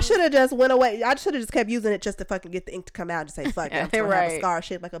 Now I should have just went away. I should have just kept using it just to fucking get the ink to come out and say fuck it. I'm just gonna have a Right. scar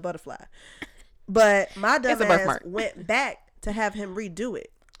shaped like a butterfly. But my dumb It's a ass birthmark. went back to have him redo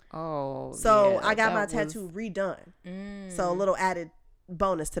it. oh. So yeah, I got my that was- tattoo redone. So a little added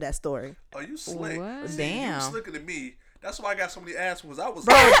bonus to that story. Oh, you slick. What? See, Damn. You slicker than me. That's why I got so many ass ones. I was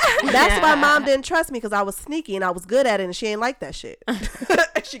That's why mom didn't trust me because I was sneaky and I was good at it and she ain't like that shit.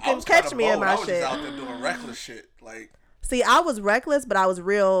 She I couldn't was catch kinda me in bold. my I was shit. just out there doing reckless shit. Like, See, I was reckless, but I was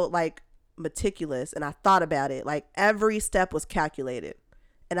real like meticulous and I thought about it. Like every step was calculated.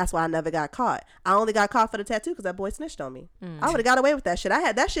 And that's why I never got caught. I only got caught for the tattoo because that boy snitched on me. I would have got away with that shit.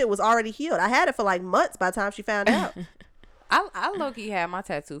 That shit was already healed. I had it for like months by the time she found out. I low-key had my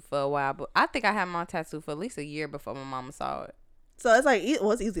tattoo for a while, but I think I had my tattoo for at least a year before my mama saw it. So it's like,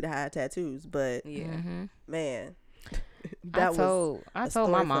 well, it's easy to hide tattoos, but Yeah. man, I that was. told my story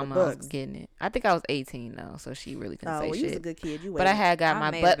for the mama I was books. getting it. I think I was 18 though, so she really couldn't Oh, say well, you was a shit. good kid. You But I waited. had got I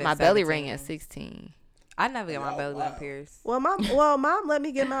my may have butt, been my belly ring 17. at 16. I never got my Oh, belly button wow. pierced. Well, mom let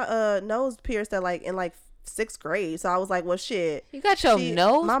me get my nose pierced at like in like 6th grade. So I was like, well, shit. You got your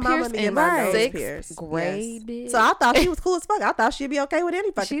nose my mom let pierced me get in my nose 6th pierced. grade, bitch. So I thought she was cool as fuck. I thought she'd be okay with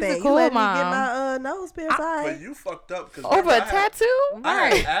any fucking She's a thing. cool You let mom. me get my nose pierced. all right. But you fucked up because Over a tattoo?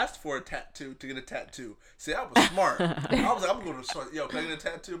 I had asked for a tattoo to get a tattoo. See, I was smart. I was like, I'm going to the store. Yo, can I get a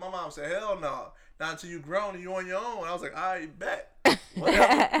tattoo? My mom said, hell no. Not until you grown and you on your own. I was like, I bet.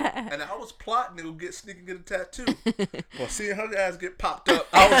 Whatever. And I was plotting to go sneak and get a tattoo. Well, seeing her ass get popped up,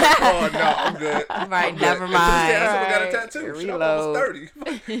 I was like, oh no, I'm good. Right, I'm good. never And to this day, mind. I still got a tattoo. Shit, I'm almost 30.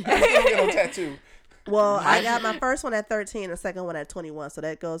 I still got no tattoo. Well, I got my first one at 13 and the second one at 21. So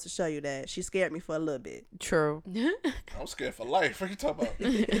that goes to show you that she scared me for a little bit. True. I'm scared for life. What are you talking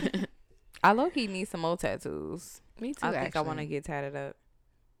about? I low-key need some more tattoos. Me too, I think I actually. want to get tatted up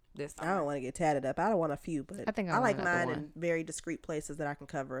this I time. don't want to get tatted up. I don't want a few, but I think I I like want another mine in one. very discreet places that I can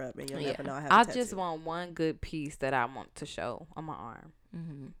cover up and you'll Yeah. never know I have I a tattoo. just want one good piece that I want to show on my arm.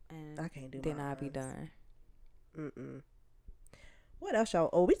 Mm-hmm. And I can't do then my I'll be arms. done. Mm-mm. What else, y'all?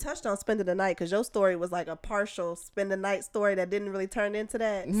 Oh, we touched on spending the night because your story was like a partial spend the night story that didn't really turn into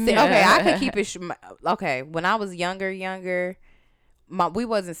that. See, okay, I could keep it. Okay, when I was younger, we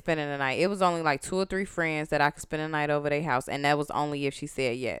wasn't spending the night. It was only like 2 or 3 friends that I could spend the night over their house, and that was only if she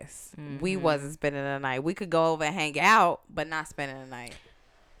said yes. We wasn't spending the night. We could go over and hang out, but not spending the night.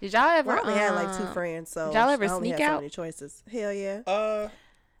 Did y'all ever? I only had like 2 friends, so did y'all ever I only sneak had so out? many choices. Hell yeah.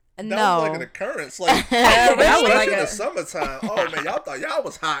 That No, was like an occurrence. Like, That was especially like in a- the summertime. Oh, man, y'all thought y'all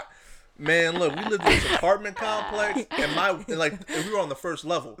was hot. Man, look, we lived in this apartment complex, and we were on the first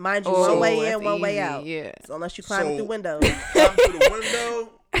level. Mind you, Oh, one way in, that's one way easy, out. yeah. So unless you climb So- through windows. Climb through the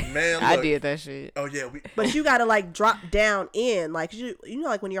window, man. Look, I did that shit. Oh yeah, But you gotta like drop down in, like you know,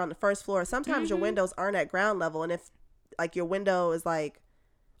 like when you're on the first floor. Sometimes your windows aren't at ground level, and if like your window is like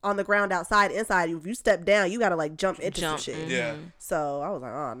on the ground outside, inside, if you step down, you gotta like jump into some shit. yeah. So I was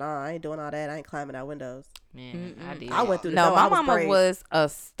like, oh no, I ain't doing all that. I ain't climbing out windows. Man, I did. I went through the No, door. my I was mama brave. was a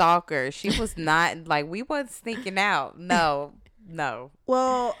stalker. She was not like we wasn't sneaking out. No.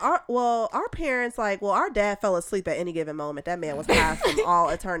 Well, our parents our dad fell asleep at any given moment. That man was high from all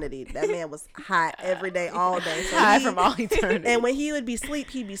eternity. That man was high every day, all day. So High from all eternity. And when he would be sleep,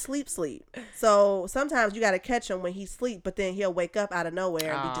 he'd be sleep. So sometimes you got to catch him when he's sleep, but then he'll wake up out of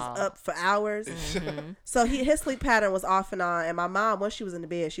nowhere and be just up for hours. So his sleep pattern was off and on. And my mom, once she was in the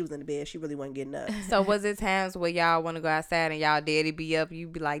bed, she was in the bed. She really wasn't getting up. So was it times where y'all want to go outside and y'all daddy be up? You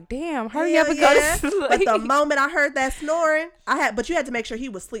be like, damn, hurry Hell up and yeah. go to sleep. But the moment I heard that snoring, but you had to make sure he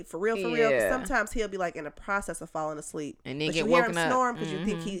was asleep for real. 'Cause Yeah. sometimes he'll be like in the process of falling asleep, And then but get you hear woken him up. snoring because you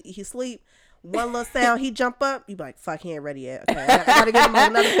think he sleep. One little sound, he jump up. You be like, fuck, he ain't ready yet. Okay, I gotta give him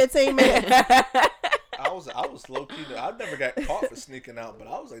another 15 minutes. I was low key. I never got caught for sneaking out, but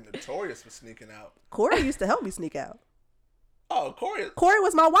I was like notorious for sneaking out. Corey used to help me sneak out. Oh, Corey. Corey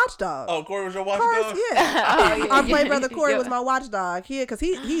was my watchdog. Oh, Corey was your Corey, watchdog. yeah. Our play brother Corey Yeah. was my watchdog. Because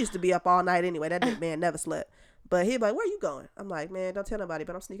he used to be up all night anyway. That man never slept. But he'd be like, where you going? I'm like, man, don't tell nobody,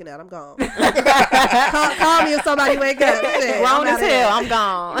 but I'm sneaking out. I'm gone. call me if somebody wake up. Shit, Grown I'm as outta hell. here. I'm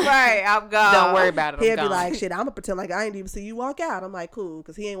gone. Right, I'm gone. Don't worry about it. He'd I'm be gone. like, shit, I'm going to pretend like I ain't even see you walk out. I'm like, cool.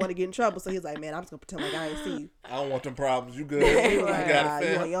 Because he ain't want to get in trouble. So he's like, man, I'm just going to pretend like I ain't see you. I don't want them problems. You good? He You was like, got nah, it,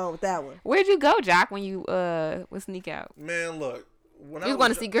 you on fam. your own with that one. Where'd you go, Jock, when you would sneak out? Man, look. When You I was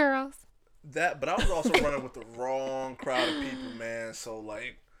going to see girls? but I was also running with the wrong crowd of people, man. So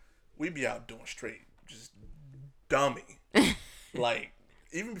like, we be out doing straight, just dummy. Like,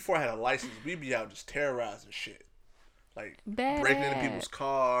 even before I had a license, we be out just terrorizing shit, like breaking into people's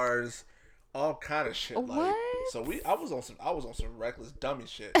cars, all kind of shit. Like, What? so I was on some reckless dummy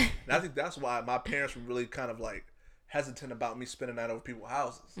shit, and I think that's why my parents were really kind of like hesitant about me spending that over people's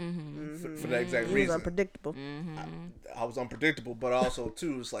houses for that exact He was reason. unpredictable. I was unpredictable, but also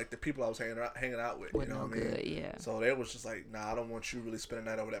too, it's like the people I was hanging out with. You know no what I mean? good, yeah. So they was just like, nah, I don't want you really spending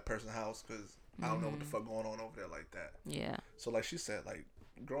that over that person's house because I don't know what the fuck going on over there like that. Yeah. So like she said, like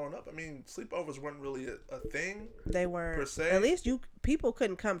growing up, I mean, sleepovers weren't really a thing. They weren't. Per se? At least people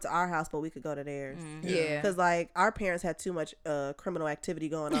couldn't come to our house, but we could go to theirs. Yeah. Because, like, our parents had too much criminal activity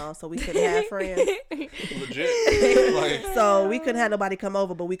going on, so we couldn't have friends. Legit. Like, So we couldn't have nobody come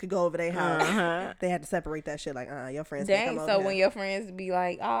over, but we could go over their house. They had to separate that shit. Like, your friends can't Dang, come so over when here. your friends be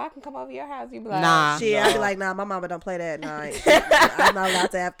like, oh, I can come over your house, you be like, Nah. Shit, I'd be like, nah, my mama don't play that. Nah, I'm not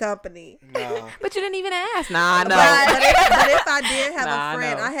allowed to have company. nah. But you didn't even ask. Nah, I know. But if I did have Nah, I a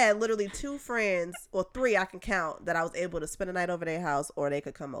friend, know. I had literally 2 friends, or 3 I can count, that I was able to spend a night over their house or they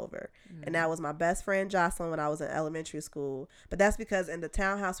could come over. And that was my best friend Jocelyn when I was in elementary school. But that's because in the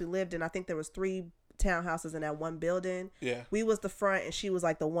townhouse we lived in, I think there was 3 townhouses in that one building. Yeah. We was the front and she was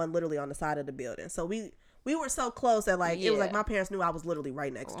like the one literally on the side of the building. So we were so close that like it was like Yeah. my parents knew I was literally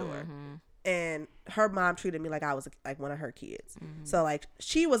right next door. and her mom treated me like I was like one of her kids. So like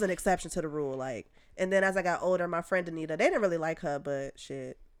she was an exception to the rule. Like, and then as I got older, my friend Anita, they didn't really like her, but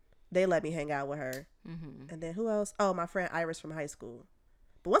shit, they let me hang out with her. And then who else? Oh, my friend Iris from high school.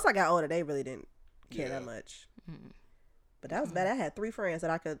 But once I got older, they really didn't care that much. But that was bad. I had 3 friends that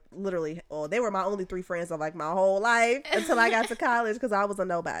I could literally, they were my only 3 friends of like my whole life until I got to college because I was a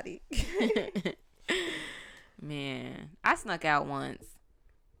nobody. Man, I snuck out once.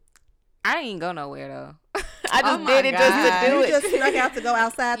 I ain't go nowhere though. I just Oh did my it just to God. do You it. just snuck out to go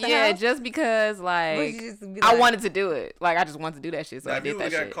outside the house? Just because like Would you just be I like- wanted to do it. Like I just wanted to do that shit, so Now, I if you did would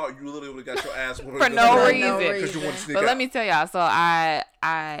that have shit. got caught, you literally would have got your ass whooped For no reason. because you want to sneak But out. let me tell y'all.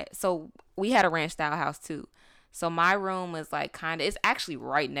 So we had a ranch style house too. So my room was like it's actually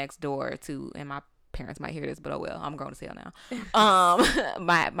right next door to, and my parents might hear this, but oh well, I'm grown as hell now.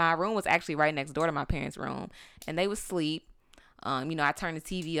 My room was actually right next door to my parents' room, and they would sleep. I turned the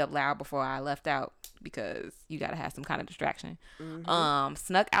TV up loud before I left out because you gotta have some kind of distraction.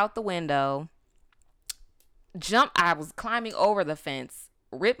 Snuck out the window. I was climbing over the fence.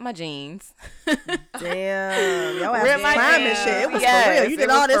 Ripped my jeans. Damn. Y'all Ripped was my climbing jeans. shit. It was Yes, for real. You it did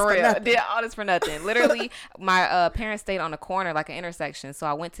was all this for real. nothing. Did all this for nothing. Literally, my parents stayed on the corner, like an intersection. So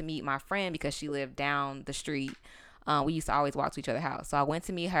I went to meet my friend because she lived down the street. We used to always walk to each other's house. So I went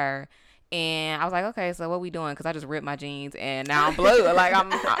to meet her. And I was like, okay, so what we doing? Because I just ripped my jeans and now I'm blue. Like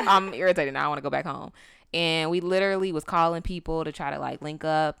I'm irritated now. I want to go back home. And we literally was calling people to try to like link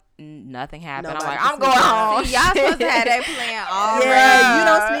up. Nothing happened. Nobody I'm like, I'm could going sneak out. home. See, y'all supposed to have that plan already. Yeah, you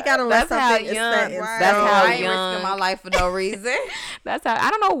don't sneak out unless That's how something is young- set in Right. That's how I ain't young- risking my life for no reason. That's how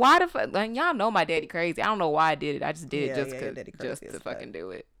I don't know why like, y'all know my daddy crazy. I don't know why I did it. I just did Yeah, it just yeah, your daddy crazy just as to fuck. fucking do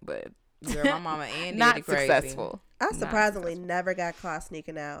it. But Girl, my mama and not daddy crazy. successful. I Not surprisingly successful. never got caught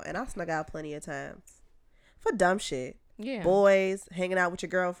sneaking out, and I snuck out plenty of times for dumb shit. Yeah. Boys hanging out with your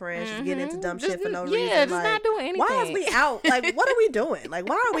girlfriends, just getting into dumb Just- shit for no yeah, reason. just like, not doing anything. why is we out? Like, what are we doing? Like,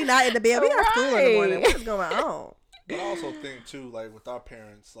 why are we not in the bed? We got school in the morning. Right. What is going on? But I also think too, like with our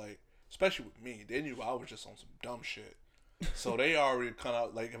parents, like especially with me, they knew I was just on some dumb shit. So they already kind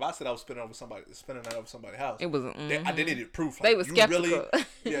of like if I said I was spending the night over somebody's house, It was. they needed proof. Like, They was you skeptical.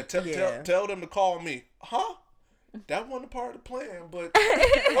 Really, Yeah. tell them to call me, huh? That wasn't a part of the plan, but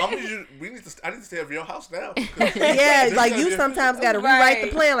I need to stay at your house now. Yeah, This like gotta you be sometimes got to rewrite the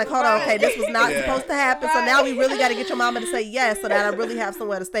plan. Like, hold on, okay, this was not Yeah. supposed to happen. So now we really got to get your mama to say yes, so that I really have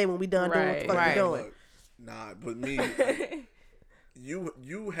somewhere to stay when we done doing what the fuck Right. we doing. Look, nah, but me, like,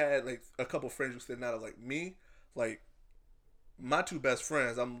 you had like a couple friends who said out of like me, like my 2 best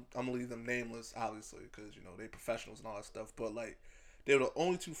friends. I'm gonna leave them nameless, obviously, because they professionals and all that stuff. But like, they were the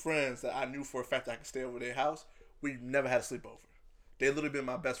only 2 friends that I knew for a fact I could stay over their house. We've never had a sleepover. They literally been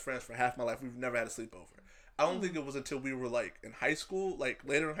my best friends for half my life. We've never had a sleepover. I don't think it was until we were like in high school, like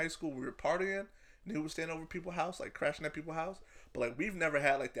later in high school, we were partying and they were staying over people's house, like crashing at people's house. But like we've never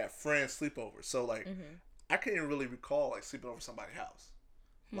had like that friend sleepover. So like I can't even really recall like sleeping over somebody's house.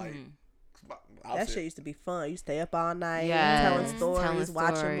 Like That shit used to be fun. You stay up all night, Yes, telling stories,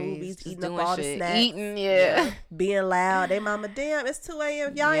 watching stories, movies, just eating up doing all the shit. snacks, Eating, yeah. being loud. They mama, damn, it's 2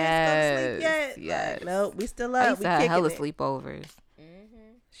 a.m. Y'all ain't gonna sleep yet. Yes. Like, nope, we still I up. used We to have kicking hella it. sleepovers.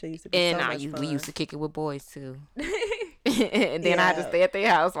 Shit used to be And so much fun. we used to kick it with boys too. And then I had to Yeah. stay at their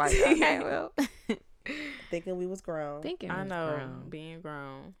house like, okay, well. Thinking we was grown. Thinking I was know, grown. being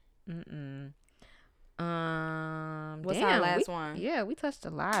grown. What's our last one? Yeah, we touched a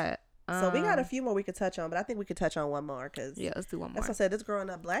lot. So we got a few more we could touch on, but I think we could touch on one more because Yeah, let's do one more. that's what I said. This growing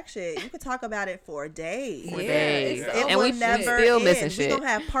up black shit, you could talk about it for days. For Yeah, days. it's It so will much never shit. still end. missing We shit. gonna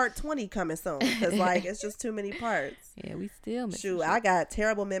have part 20 coming soon because like it's just too many parts. Yeah, we still missing Shoot, shit. I got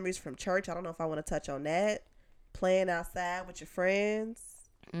terrible memories from church. I don't know if I want to touch on that. Playing outside with your friends.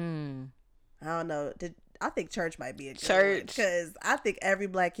 Mm. I don't know. I think church might be a good Church. because I think every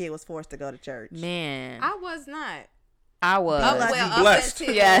black kid was forced to go to church. Man, I was not. I was. Oh, well, Well, blessed. up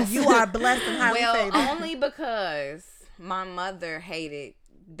until Yes. You are blessed and highly well, favored. only because my mother hated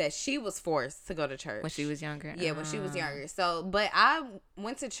that she was forced to go to church when she was younger. Yeah, when she was younger. So, but I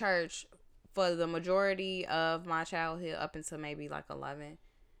went to church for the majority of my childhood up until maybe like 11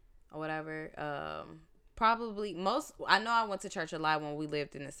 or whatever. Probably I know I went to church a lot when we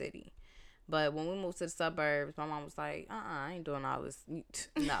lived in the city. But when we moved to the suburbs, my mom was like, I ain't doing all this.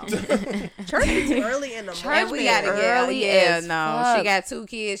 No. Church is early in the Church morning. And we be got to early yeah, as no. fuck. She got 2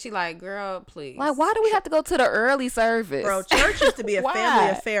 kids. She like, girl, please. Like, why do we have to go to the early service? Bro, church used to be a Why? family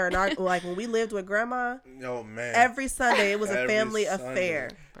affair. And like when we lived with grandma, Oh man. every Sunday it was a Every family Sunday. affair.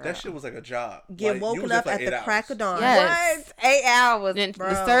 That shit was like a job. Get Like, you woken was there up for at 8 the hours. crack of dawn. Yes. What? 8 hours. And Bro.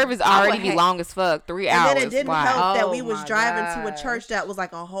 the service I already would be hate- long as fuck. 3 And hours. then it didn't Wow. help that Oh we was my driving to a gosh. church that was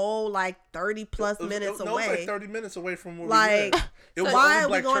like a whole like 30 plus minutes No, it away. was like 30 minutes away from where Like, we lived. It was why only are we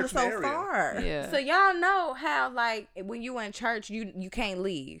black going church so in the area. far? Yeah. So y'all know how like when you in church you can't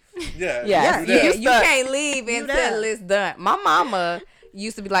leave. Yeah. Yes. you do Yeah, that. you can't leave You until there. it's done. My mama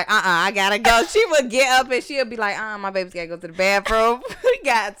used to be like, I gotta go. She would get up and she'll be like, my baby's gotta go to the bathroom. We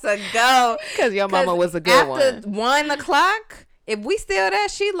got to go. Because your mama 'Cause was a good after one. 1 o'clock, if we still there,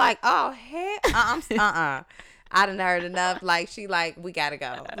 she like, oh heck, I done heard enough. Like she like, we gotta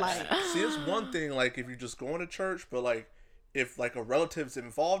go. Like See, it's one thing, like, if you're just going to church, but, like, if, like, a relative's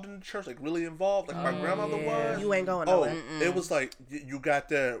involved in the church, like, really involved, like my grandmother was. You ain't going Oh, nowhere. it was like, you got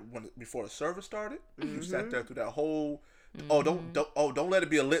there before the service started. You sat there through that whole... Oh, don't let it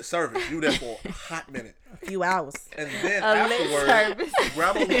be a lit service. You there for a hot minute. A few hours. And then A lit afterwards,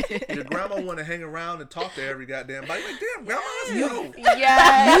 service. your grandma want to hang around and talk to every goddamn body. Like, damn, grandma, let's go.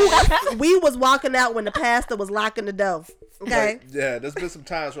 Yes. We was walking out when the pastor was locking the door. Okay. Like, yeah, there's been some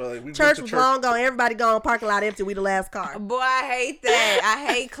times where like we Church went to was church. long gone. Everybody gone. Parking lot empty. We the last car. boy, I hate that.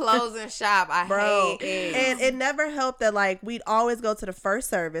 I hate closing shop. I Bro, hate it. and it never helped that like we'd always go to the first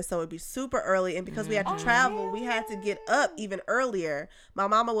service, so it'd be super early, and because we had to travel, we had to get up even earlier. My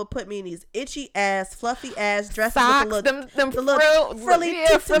mama would put me in these itchy ass, fluffy ass dresses Socks, with the them little frilly yeah,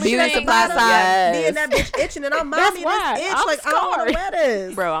 tips and frilly shit at the things. bottom. Yes. Me and that bitch itching, and I'm That's mommy why. this itch. I'm Like I don't want scarred. to wear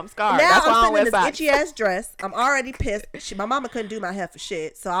this. Bro, I'm scarred. Now That's why I I'm don't wear sitting in this socks. itchy ass dress. I'm already pissed. My mama couldn't do my hair for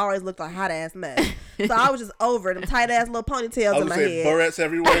shit, so I always looked like a hot ass mess. So I was just over it. Them tight ass little ponytails I in was my saying head. barrettes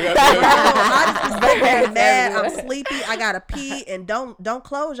everywhere. Bro, goddamn. I just was sitting there mad. I'm Everywhere. sleepy. I gotta pee, and don't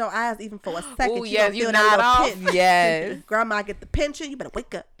close your eyes even for a second. Ooh, You yes, gonna you feel nod that off. little pinch. Yes. Grandma get the pension. You better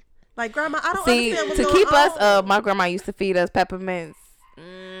wake up. Like grandma, I don't See, understand what's to going keep us on. up, my grandma used to feed us peppermints.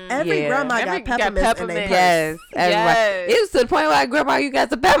 Every yeah. grandma Every- got peppermints in their purse. Yes, everybody. Yes. It was to the point where grandma, you got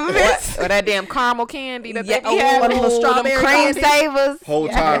the peppermints. Or that damn caramel candy that Yeah, they be having. one of those them strawberry cream candy. savers. Whole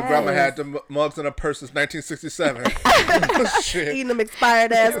time, Yes. grandma had the mugs in her purse since 1967. Shit. Eating them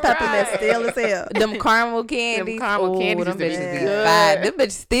expired ass peppermints, Right. still as hell. Them caramel candies. caramel Ooh, candies them used to bitches be be good. fine. Them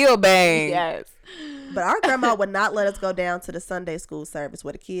bitches still bang. Yes. But our grandma would not let us go down to the Sunday school service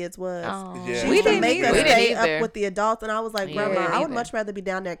where the kids was. Oh. Yeah. She We used to didn't make either. us We didn't stay either. up with the adults, and I was like, Yeah, Grandma, we didn't I would either. much rather be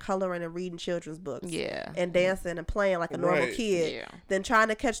down there coloring and reading children's books. Yeah. And dancing and playing like a normal Right. kid Yeah. than trying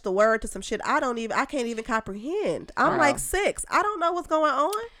to catch the word to some shit I can't even comprehend. I'm like 6. I don't know what's going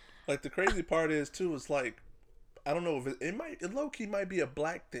on. Like the crazy part is too is like, I don't know if it low key might be a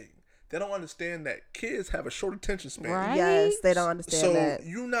black thing. They don't understand that kids have a short attention span. Right. Yes, they don't understand So that.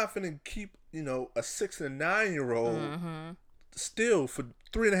 you're not finna keep a 6 and 9-year-old Mm-hmm. still for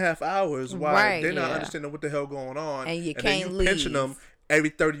 3.5 hours while Right, they're not yeah. understanding what the hell going on, And you then can't you pinching leave. them every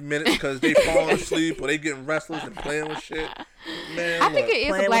 30 minutes because they falling asleep or they getting restless and playing with shit. Man, I think look, it is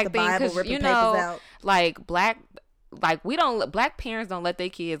Playing a with black the thing Bible, because ripping you papers know, out. like black parents don't let their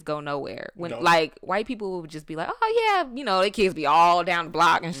kids go nowhere. When No. like white people would just be like, oh yeah, their kids be all down the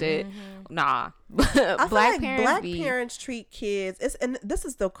block and shit. Nah, I feel black like parents black be parents treat kids. And this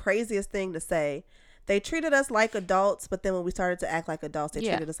is the craziest thing to say. They treated us like adults, but then when we started to act like adults, they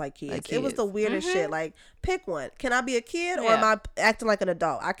Yeah, treated us like kids. like It was the kids. weirdest shit. Like, pick one. Can I be a kid or Yeah. am I acting like an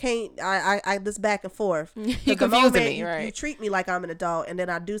adult? I can't. I this back and forth. 'Cause You the confusing moment me, you right? treat me like I'm an adult, and then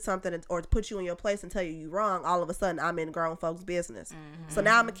I do something or put you in your place and tell you wrong. All of a sudden, I'm in grown folks' business. So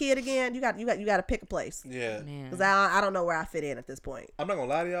now I'm a kid again. You got to pick a place yeah. Man. because I don't know where I fit in at this point. I'm not gonna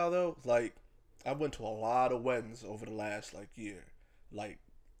lie to y'all though. Like, I went to a lot of weddings over the last year, like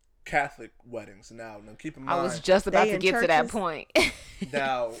Catholic weddings. Now keep in mind, I was just about They to in get to that churches? point.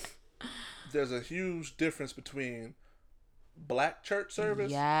 now there's a huge difference between black church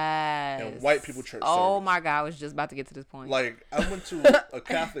service. Yes. and white people church Oh service. my god, I was just about to get to this point. Like, I went to a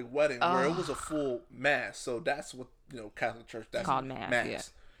Catholic wedding where it was a full mass. So that's what Catholic church. That's Called mass, yeah.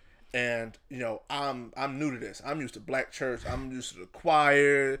 And I'm new to this. I'm used to black church. I'm used to the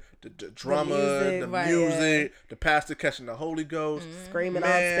choir, the drummer, music, the right, music, the pastor catching the Holy Ghost. Screaming out,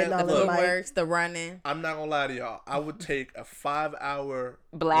 Man, spitting all look. in the mic. Works, the running. I'm not gonna lie to y'all. I would take a 5-hour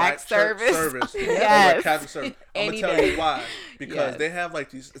Black church service. service Yes. over a Catholic service. I'm Any gonna tell day. you why. Because Yes. they have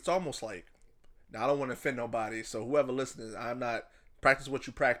these. It's almost like. Now I don't want to offend nobody, so whoever listens, I'm not practice what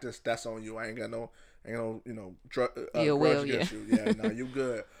you practice. That's on you. I ain't got no Ill will, grudge against you. Yeah, no, you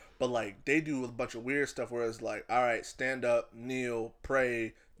good. But they do a bunch of weird stuff where it's like, all right, stand up, kneel,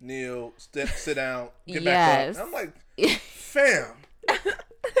 pray, kneel, sit down, get back up. Yes. And I'm like, fam,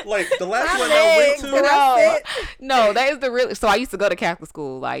 Like the last My one I went legs, to. but I sit. No, that is the real. So I used to go to Catholic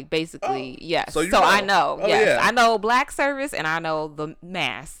school, like basically, Oh, yes. so So, you know. I know, Oh, yes, yeah. I know black service and I know the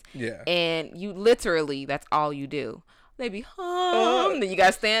mass, Yeah. and you literally that's all you do. They be then you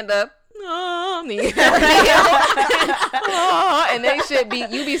gotta stand up. Then you and they should be.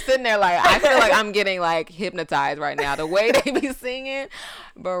 You be sitting there like I feel like I'm getting like hypnotized right now. The way they be singing,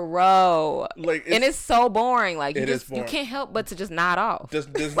 bro. Like And it's so boring. Like you It is just you boring. can't help but to just nod off. there's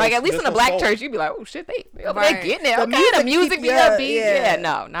Like no- at least in there's a no black soul. church, you'd be like, oh shit, they over Right. there getting it. The Okay, the music music keep be you upbeat. up, Yeah. yeah.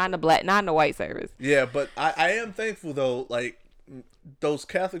 No, not in the black, not in the white service. Yeah, but I am thankful though. Like those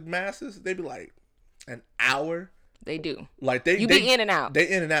Catholic masses, they be like an hour. They do. Like they You be in and out. They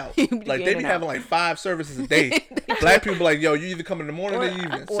in and out. You be Like in they be and having out. like 5 services a day. Black people like, yo, you either come in the morning or the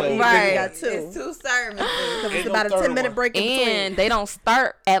evening. So you Right. got two. It's 2 services. Because Ain't it's no about a third 10-minute one. break in between. And they don't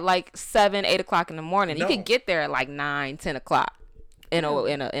start at like 7, 8 o'clock in the morning. No. You could get there at like 9, 10 o'clock in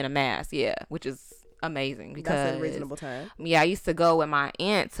a mass. Yeah, which is amazing because That's a reasonable time. Yeah, I used to go with my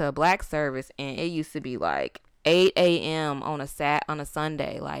aunt to a black service, and it used to be like 8 a.m. on a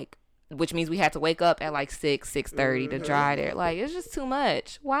Sunday, like, which means we had to wake up at like 6:30 to drive there. Like, it's just too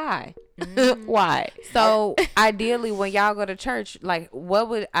much. Why? Why? So ideally, when y'all go to church, like, what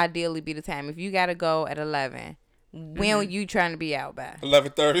would ideally be the time if you gotta go at 11? When are you trying to be out by?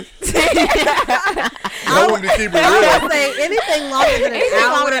 11:30. I want to keep it I real. would say anything longer than an Anything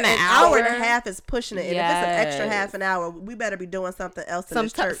hour, longer than an an hour and a hour. half is pushing it. And if it's an extra Yes. half an hour, we better be doing something else in Some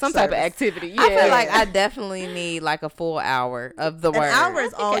this church some type of service. activity. Yeah. I feel like I definitely need like a full hour of the An word hour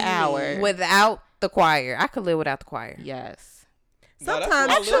is all an you hour. need. without the choir. I could live without the choir. Yes. No, that's Sometimes what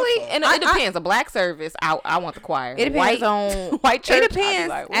I live Actually, for. and it depends. A black service, I want the choir. It depends White- on white church. It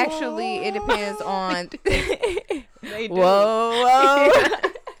depends. I'd be like, Actually, it depends on. They do. Whoa.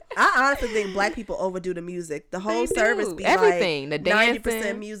 I honestly think black people overdo the music. The whole They service do. be Everything. like The 90%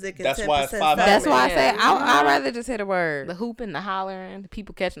 dancing. music and That's 10% why it's 5 hours. That's why I Yeah. say I'd rather just hit a word. The hooping, the hollering, the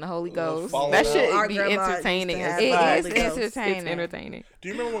people catching the Holy Little Ghost. follow That up. should Our be grandma used to entertaining. have as It fuck. is Holy Ghost. entertaining. It's entertaining. Do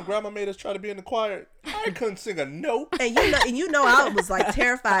you remember when Grandma made us try to be in the choir? I couldn't sing a note. And you know I was like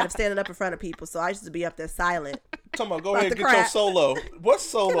terrified of standing up in front of people, so I used to be up there silent. Talking about, go About ahead to and get your cry. solo. What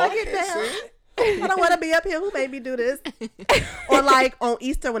solo? I I get can't down? sing. I don't want to be up here. Who made me do this? Or like on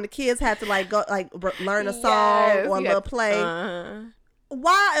Easter when the kids had to like go like learn a song Yes, or a you little got- play. uh-huh.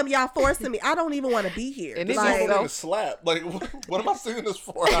 Why am y'all forcing me? I don't even want to be here. And This it's song Like, don't even slap. Like, what am I singing this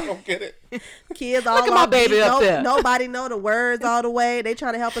for? I don't get it. kids all Look at my off baby beat. up there. Nobody know the words all the way. They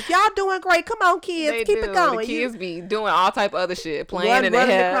trying to help us. Y'all doing great. Come on, kids. They Keep do. it going. The kids You- be doing all type of other shit, playing one in the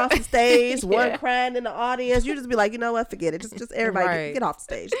running hair. across the stage, one Yeah. crying in the audience. You just be like, you know what? Forget it. Just everybody Right. get off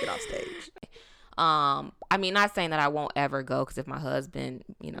stage. Get off stage. I mean, not saying that I won't ever go, because if my husband,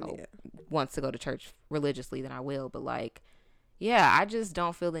 Yeah. wants to go to church religiously, then I will. But like, yeah, I just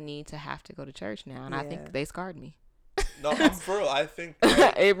don't feel the need to have to go to church now, and I Yeah. think they scarred me. No, I'm for real. I think It's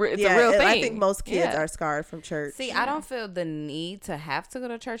a real and thing. I think most kids Yeah. are scarred from church. See, I don't feel the need to have to go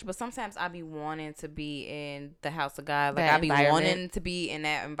to church, but sometimes I be wanting to be in the house of God. Like That I be environment. wanting to be in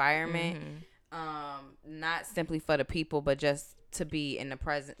that environment. Mhm. Not simply for the people, but just to be in the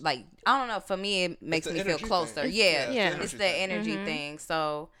present. Like, I don't know, for me it makes an me feel energy closer. thing. Yeah. Yeah. It's the energy thing.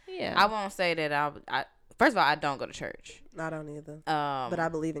 So Yeah. I won't say that I first of all, I don't go to church. I don't either. But But I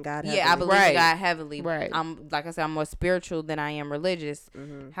believe in God. yeah, I heavily. believe in Right. God heavily. Right. I'm like I said, I'm more spiritual than I am religious.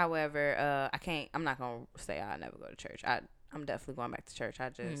 Mm-hmm. However, I'm not gonna say I'll never go to church. I'm definitely going back to church.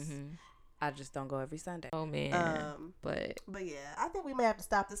 I just don't go every Sunday. Oh man. But But yeah, I think we may have to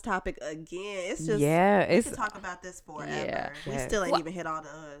stop this topic again. It's just Yeah, we it's could talk about this forever. Yeah. We Yes. still ain't Well- even hit all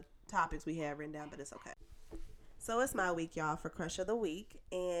the topics we have written down, but it's okay. So it's my week, y'all, for Crush of the Week,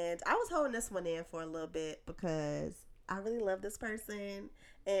 and I was holding this one in for a little bit because I really love this person,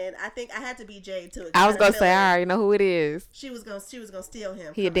 and I think I had to be Jade too. I was gonna say, I already know who it is. She was gonna steal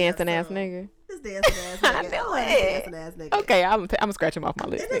him. He a from me, dancing ass so- nigga. This dancing ass nigga. I know This it. dancing ass nigga. Okay, I'm gonna scratch him off my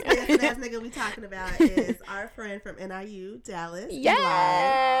list. And this dancing ass nigga we talking about is our friend from NIU, Dallas.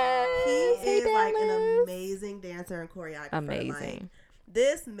 Yes. He is like an Dallas. amazing dancer and choreographer. Amazing. Like,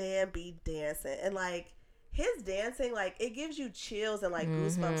 this man be dancing, and like his dancing, like it gives you chills and like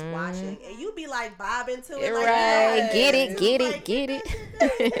goosebumps watching, and you be like bobbing to it. Like, Right. yes. Get it, It's get it, like, get that it.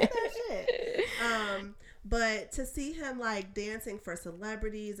 shit, get that shit. But to see him like dancing for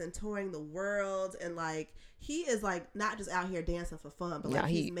celebrities and touring the world, and like he is like not just out here dancing for fun, but No, like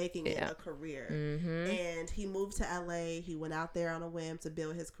he's making it yeah. a career. Mm-hmm. And he moved to LA. He went out there on a whim to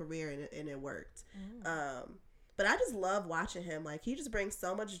build his career, and it worked. But I just love watching him. Like he just brings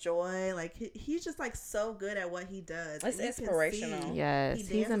so much joy. Like he's just like so good at what he does. It's And you can inspirational. see Yes, he he's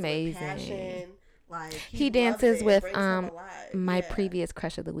dances with amazing. passion. Like He loves dances it and with brings them alive. my Yeah. previous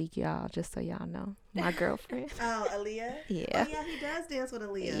crush of the week, y'all. Just so y'all know, my girlfriend. Oh, Aaliyah? Yeah. Oh, yeah, he does dance with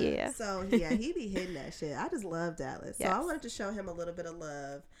Aaliyah. Yeah. So, yeah, he be hitting that shit. I just love Dallas. So, I Yes. wanted to show him a little bit of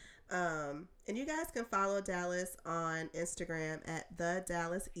love. And you guys can follow Dallas on Instagram at the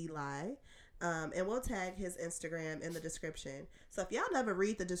Dallas Eli. And we'll tag his Instagram in the description. So, if y'all never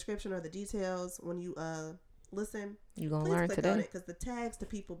read the description or the details when you listen, You gonna please learn click today. on it because the tags to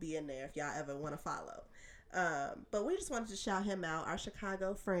people be in there if y'all ever want to follow. But we just wanted to shout him out, our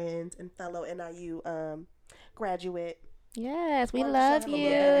Chicago friend and fellow NIU graduate. Yes, we Wanted to love show him a you.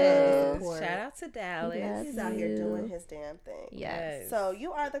 little bit of love. Support. Shout out to Dallas. love He's out here you. doing his damn thing. Yes. So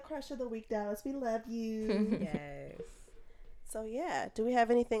you are the crush of the week, Dallas. We love you. Yes. So yeah, do we have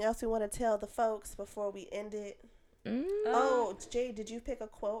anything else we want to tell the folks before we end it? Mm. Oh, Jay, did you pick a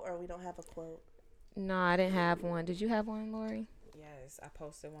quote or we don't have a quote? No, I didn't have one. Did you have one, Lori? Yes, I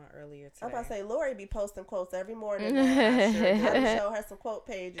posted one earlier today. I'm about to say Lori be posting quotes every morning. Now. I sure do. I show her some quote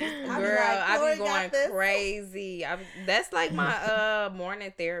pages. I be Girl, like, I "Lori be got going this." crazy. That's like my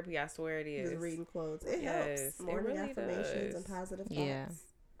morning therapy. I swear it is. Just reading quotes. It Yes, helps. it Morning really affirmations does. and positive thoughts. Yeah.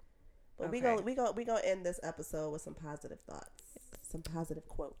 But Okay. we gonna end this episode with some positive thoughts, some positive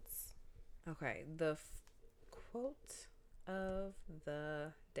quotes. Okay, the quote of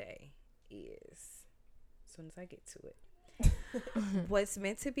the day is, as soon as I get to it, what's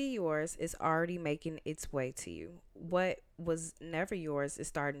meant to be yours is already making its way to you. What was never yours is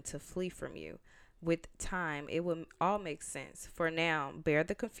starting to flee from you. With time, it will all make sense. For now, bear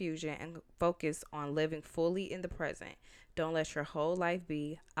the confusion and focus on living fully in the present. Don't let your whole life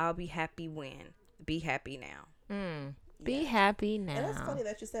be, I'll be happy when. Be happy now. Be happy now. And it's funny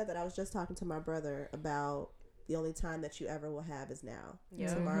that you said that. I was just talking to my brother about the only time that you ever will have is now.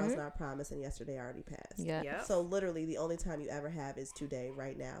 Yeah. Tomorrow's not promised, and yesterday already passed. Yeah. Yep. So literally, the only time you ever have is today,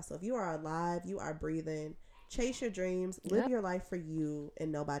 right now. So if you are alive, you are breathing. Chase your dreams. Live Yep. your life for you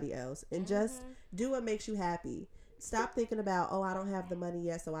and nobody else, and just do what makes you happy. Stop thinking about, oh, I don't have the money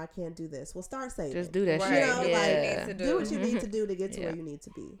yet, so I can't do this. Well, start saving. Just do that Right. shit. You know, Yeah. like, do what you need to do to get to Yeah. where you need to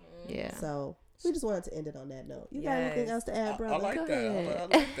be. Yeah. So we just wanted to end it on that note. You got anything Yes. else to add, brother? I like Go that. ahead. I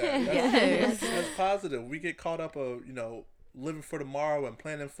like that. Yes. That's positive. We get caught up living for tomorrow and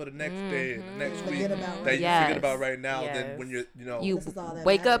planning for the next day and the next week Forget about that you Yes. forget about right now. Then Yes. when you're You This is all that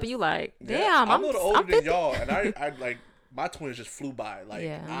wake up matters. and you like, Yeah, damn, I'm a little older than 50. y'all, and I like my twins just flew by. Like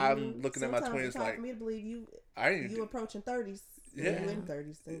Yeah. I'm looking at my Sometimes twins it's hard like for me to believe you I ain't. you approaching 30s. Yeah. You in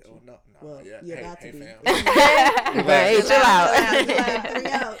 30s, don't Oh, you? no, Well, yeah. you're Hey, about hey, to be. fam. Hey, chill out. Three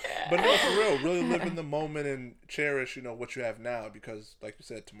out. But no, for real, really live in the moment and cherish, what you have now, because, like you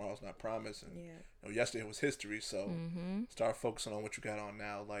said, tomorrow's not promised, and yesterday was history. So start focusing on what you got on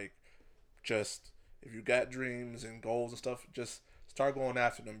now. Like, just if you got dreams and goals and stuff, just start going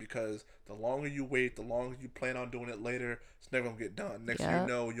after them, because the longer you wait, the longer you plan on doing it later, it's never gonna get done. Next thing you Yep.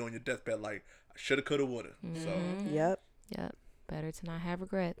 know, you're on your deathbed like, I shoulda, coulda, woulda. So, Yep. Yep. Better to not have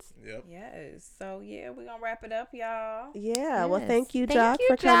regrets. yep. Yes. So yeah, we're gonna wrap it up, y'all. Yeah. Well, Yes. thank you, Thank Jock, you,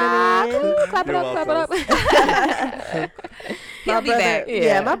 for Jock. coming in. Ooh, clap it You're up, clap it up. My He'll be brother- back. Yeah.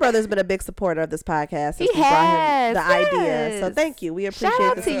 Yeah. My brother's been a big supporter of this podcast since He we brought him has, the idea. So yes. thank you. We appreciate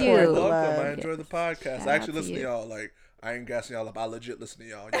out the to support. you. the Welcome. love. I enjoy the podcast. Shout I out actually to listen to you. y'all. Like, I ain't gassing y'all up. I legit listen to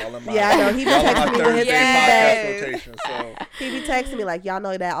y'all. Y'all in my, Yeah, I know. He be y'all in my texting me with his Thursday feedback. podcast rotation. So He be texting me like, y'all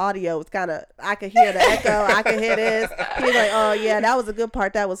know that audio was kind of, I could hear the echo, I could hear this. He was like, oh yeah, that was a good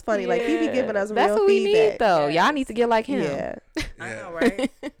part. That was funny. Like he be giving us That's real what we feedback. need, though. Yes. Y'all need to get like him. Yeah. I yeah. know,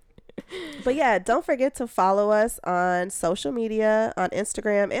 right? But yeah, don't forget to follow us on social media, on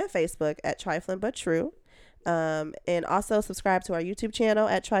Instagram and Facebook at Trifling But True. And also subscribe to our YouTube channel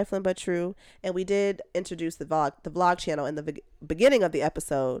at Trifling But True. And we did introduce the vlog channel in the beginning of the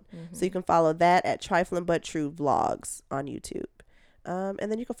episode. So you can follow that at Trifling But True Vlogs on YouTube. And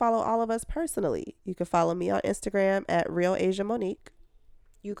then you can follow all of us personally. You can follow me on Instagram at Real Asia Monique.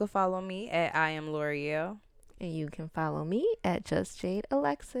 You can follow me at I am L'Oreal. And you can follow me at Just Jade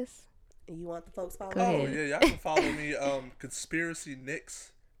Alexis. And you want the folks following? Go Oh ahead. yeah, y'all can follow me. Conspiracy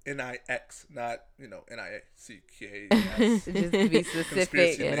Nix, Nix, not Nickkas. Just to be specific.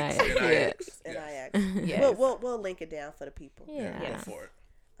 Conspiracy Nix, Nix, yeah. Nix. NIX. Yes. We'll link it down for the people. Yeah. Go Yes. for it.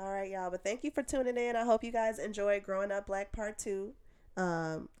 All right, y'all. But thank you for tuning in. I hope you guys enjoyed Growing Up Black Part 2.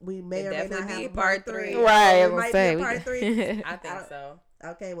 We may or may not definitely have be a a part part 3. three. Right, It I was might gonna say, be a we part 3. I think so.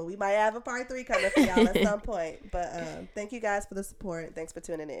 Okay, well, we might have a part 3 coming for y'all at some point. But thank you guys for the support. Thanks for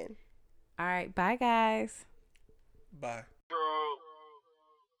tuning in. All right. Bye, guys. Bye.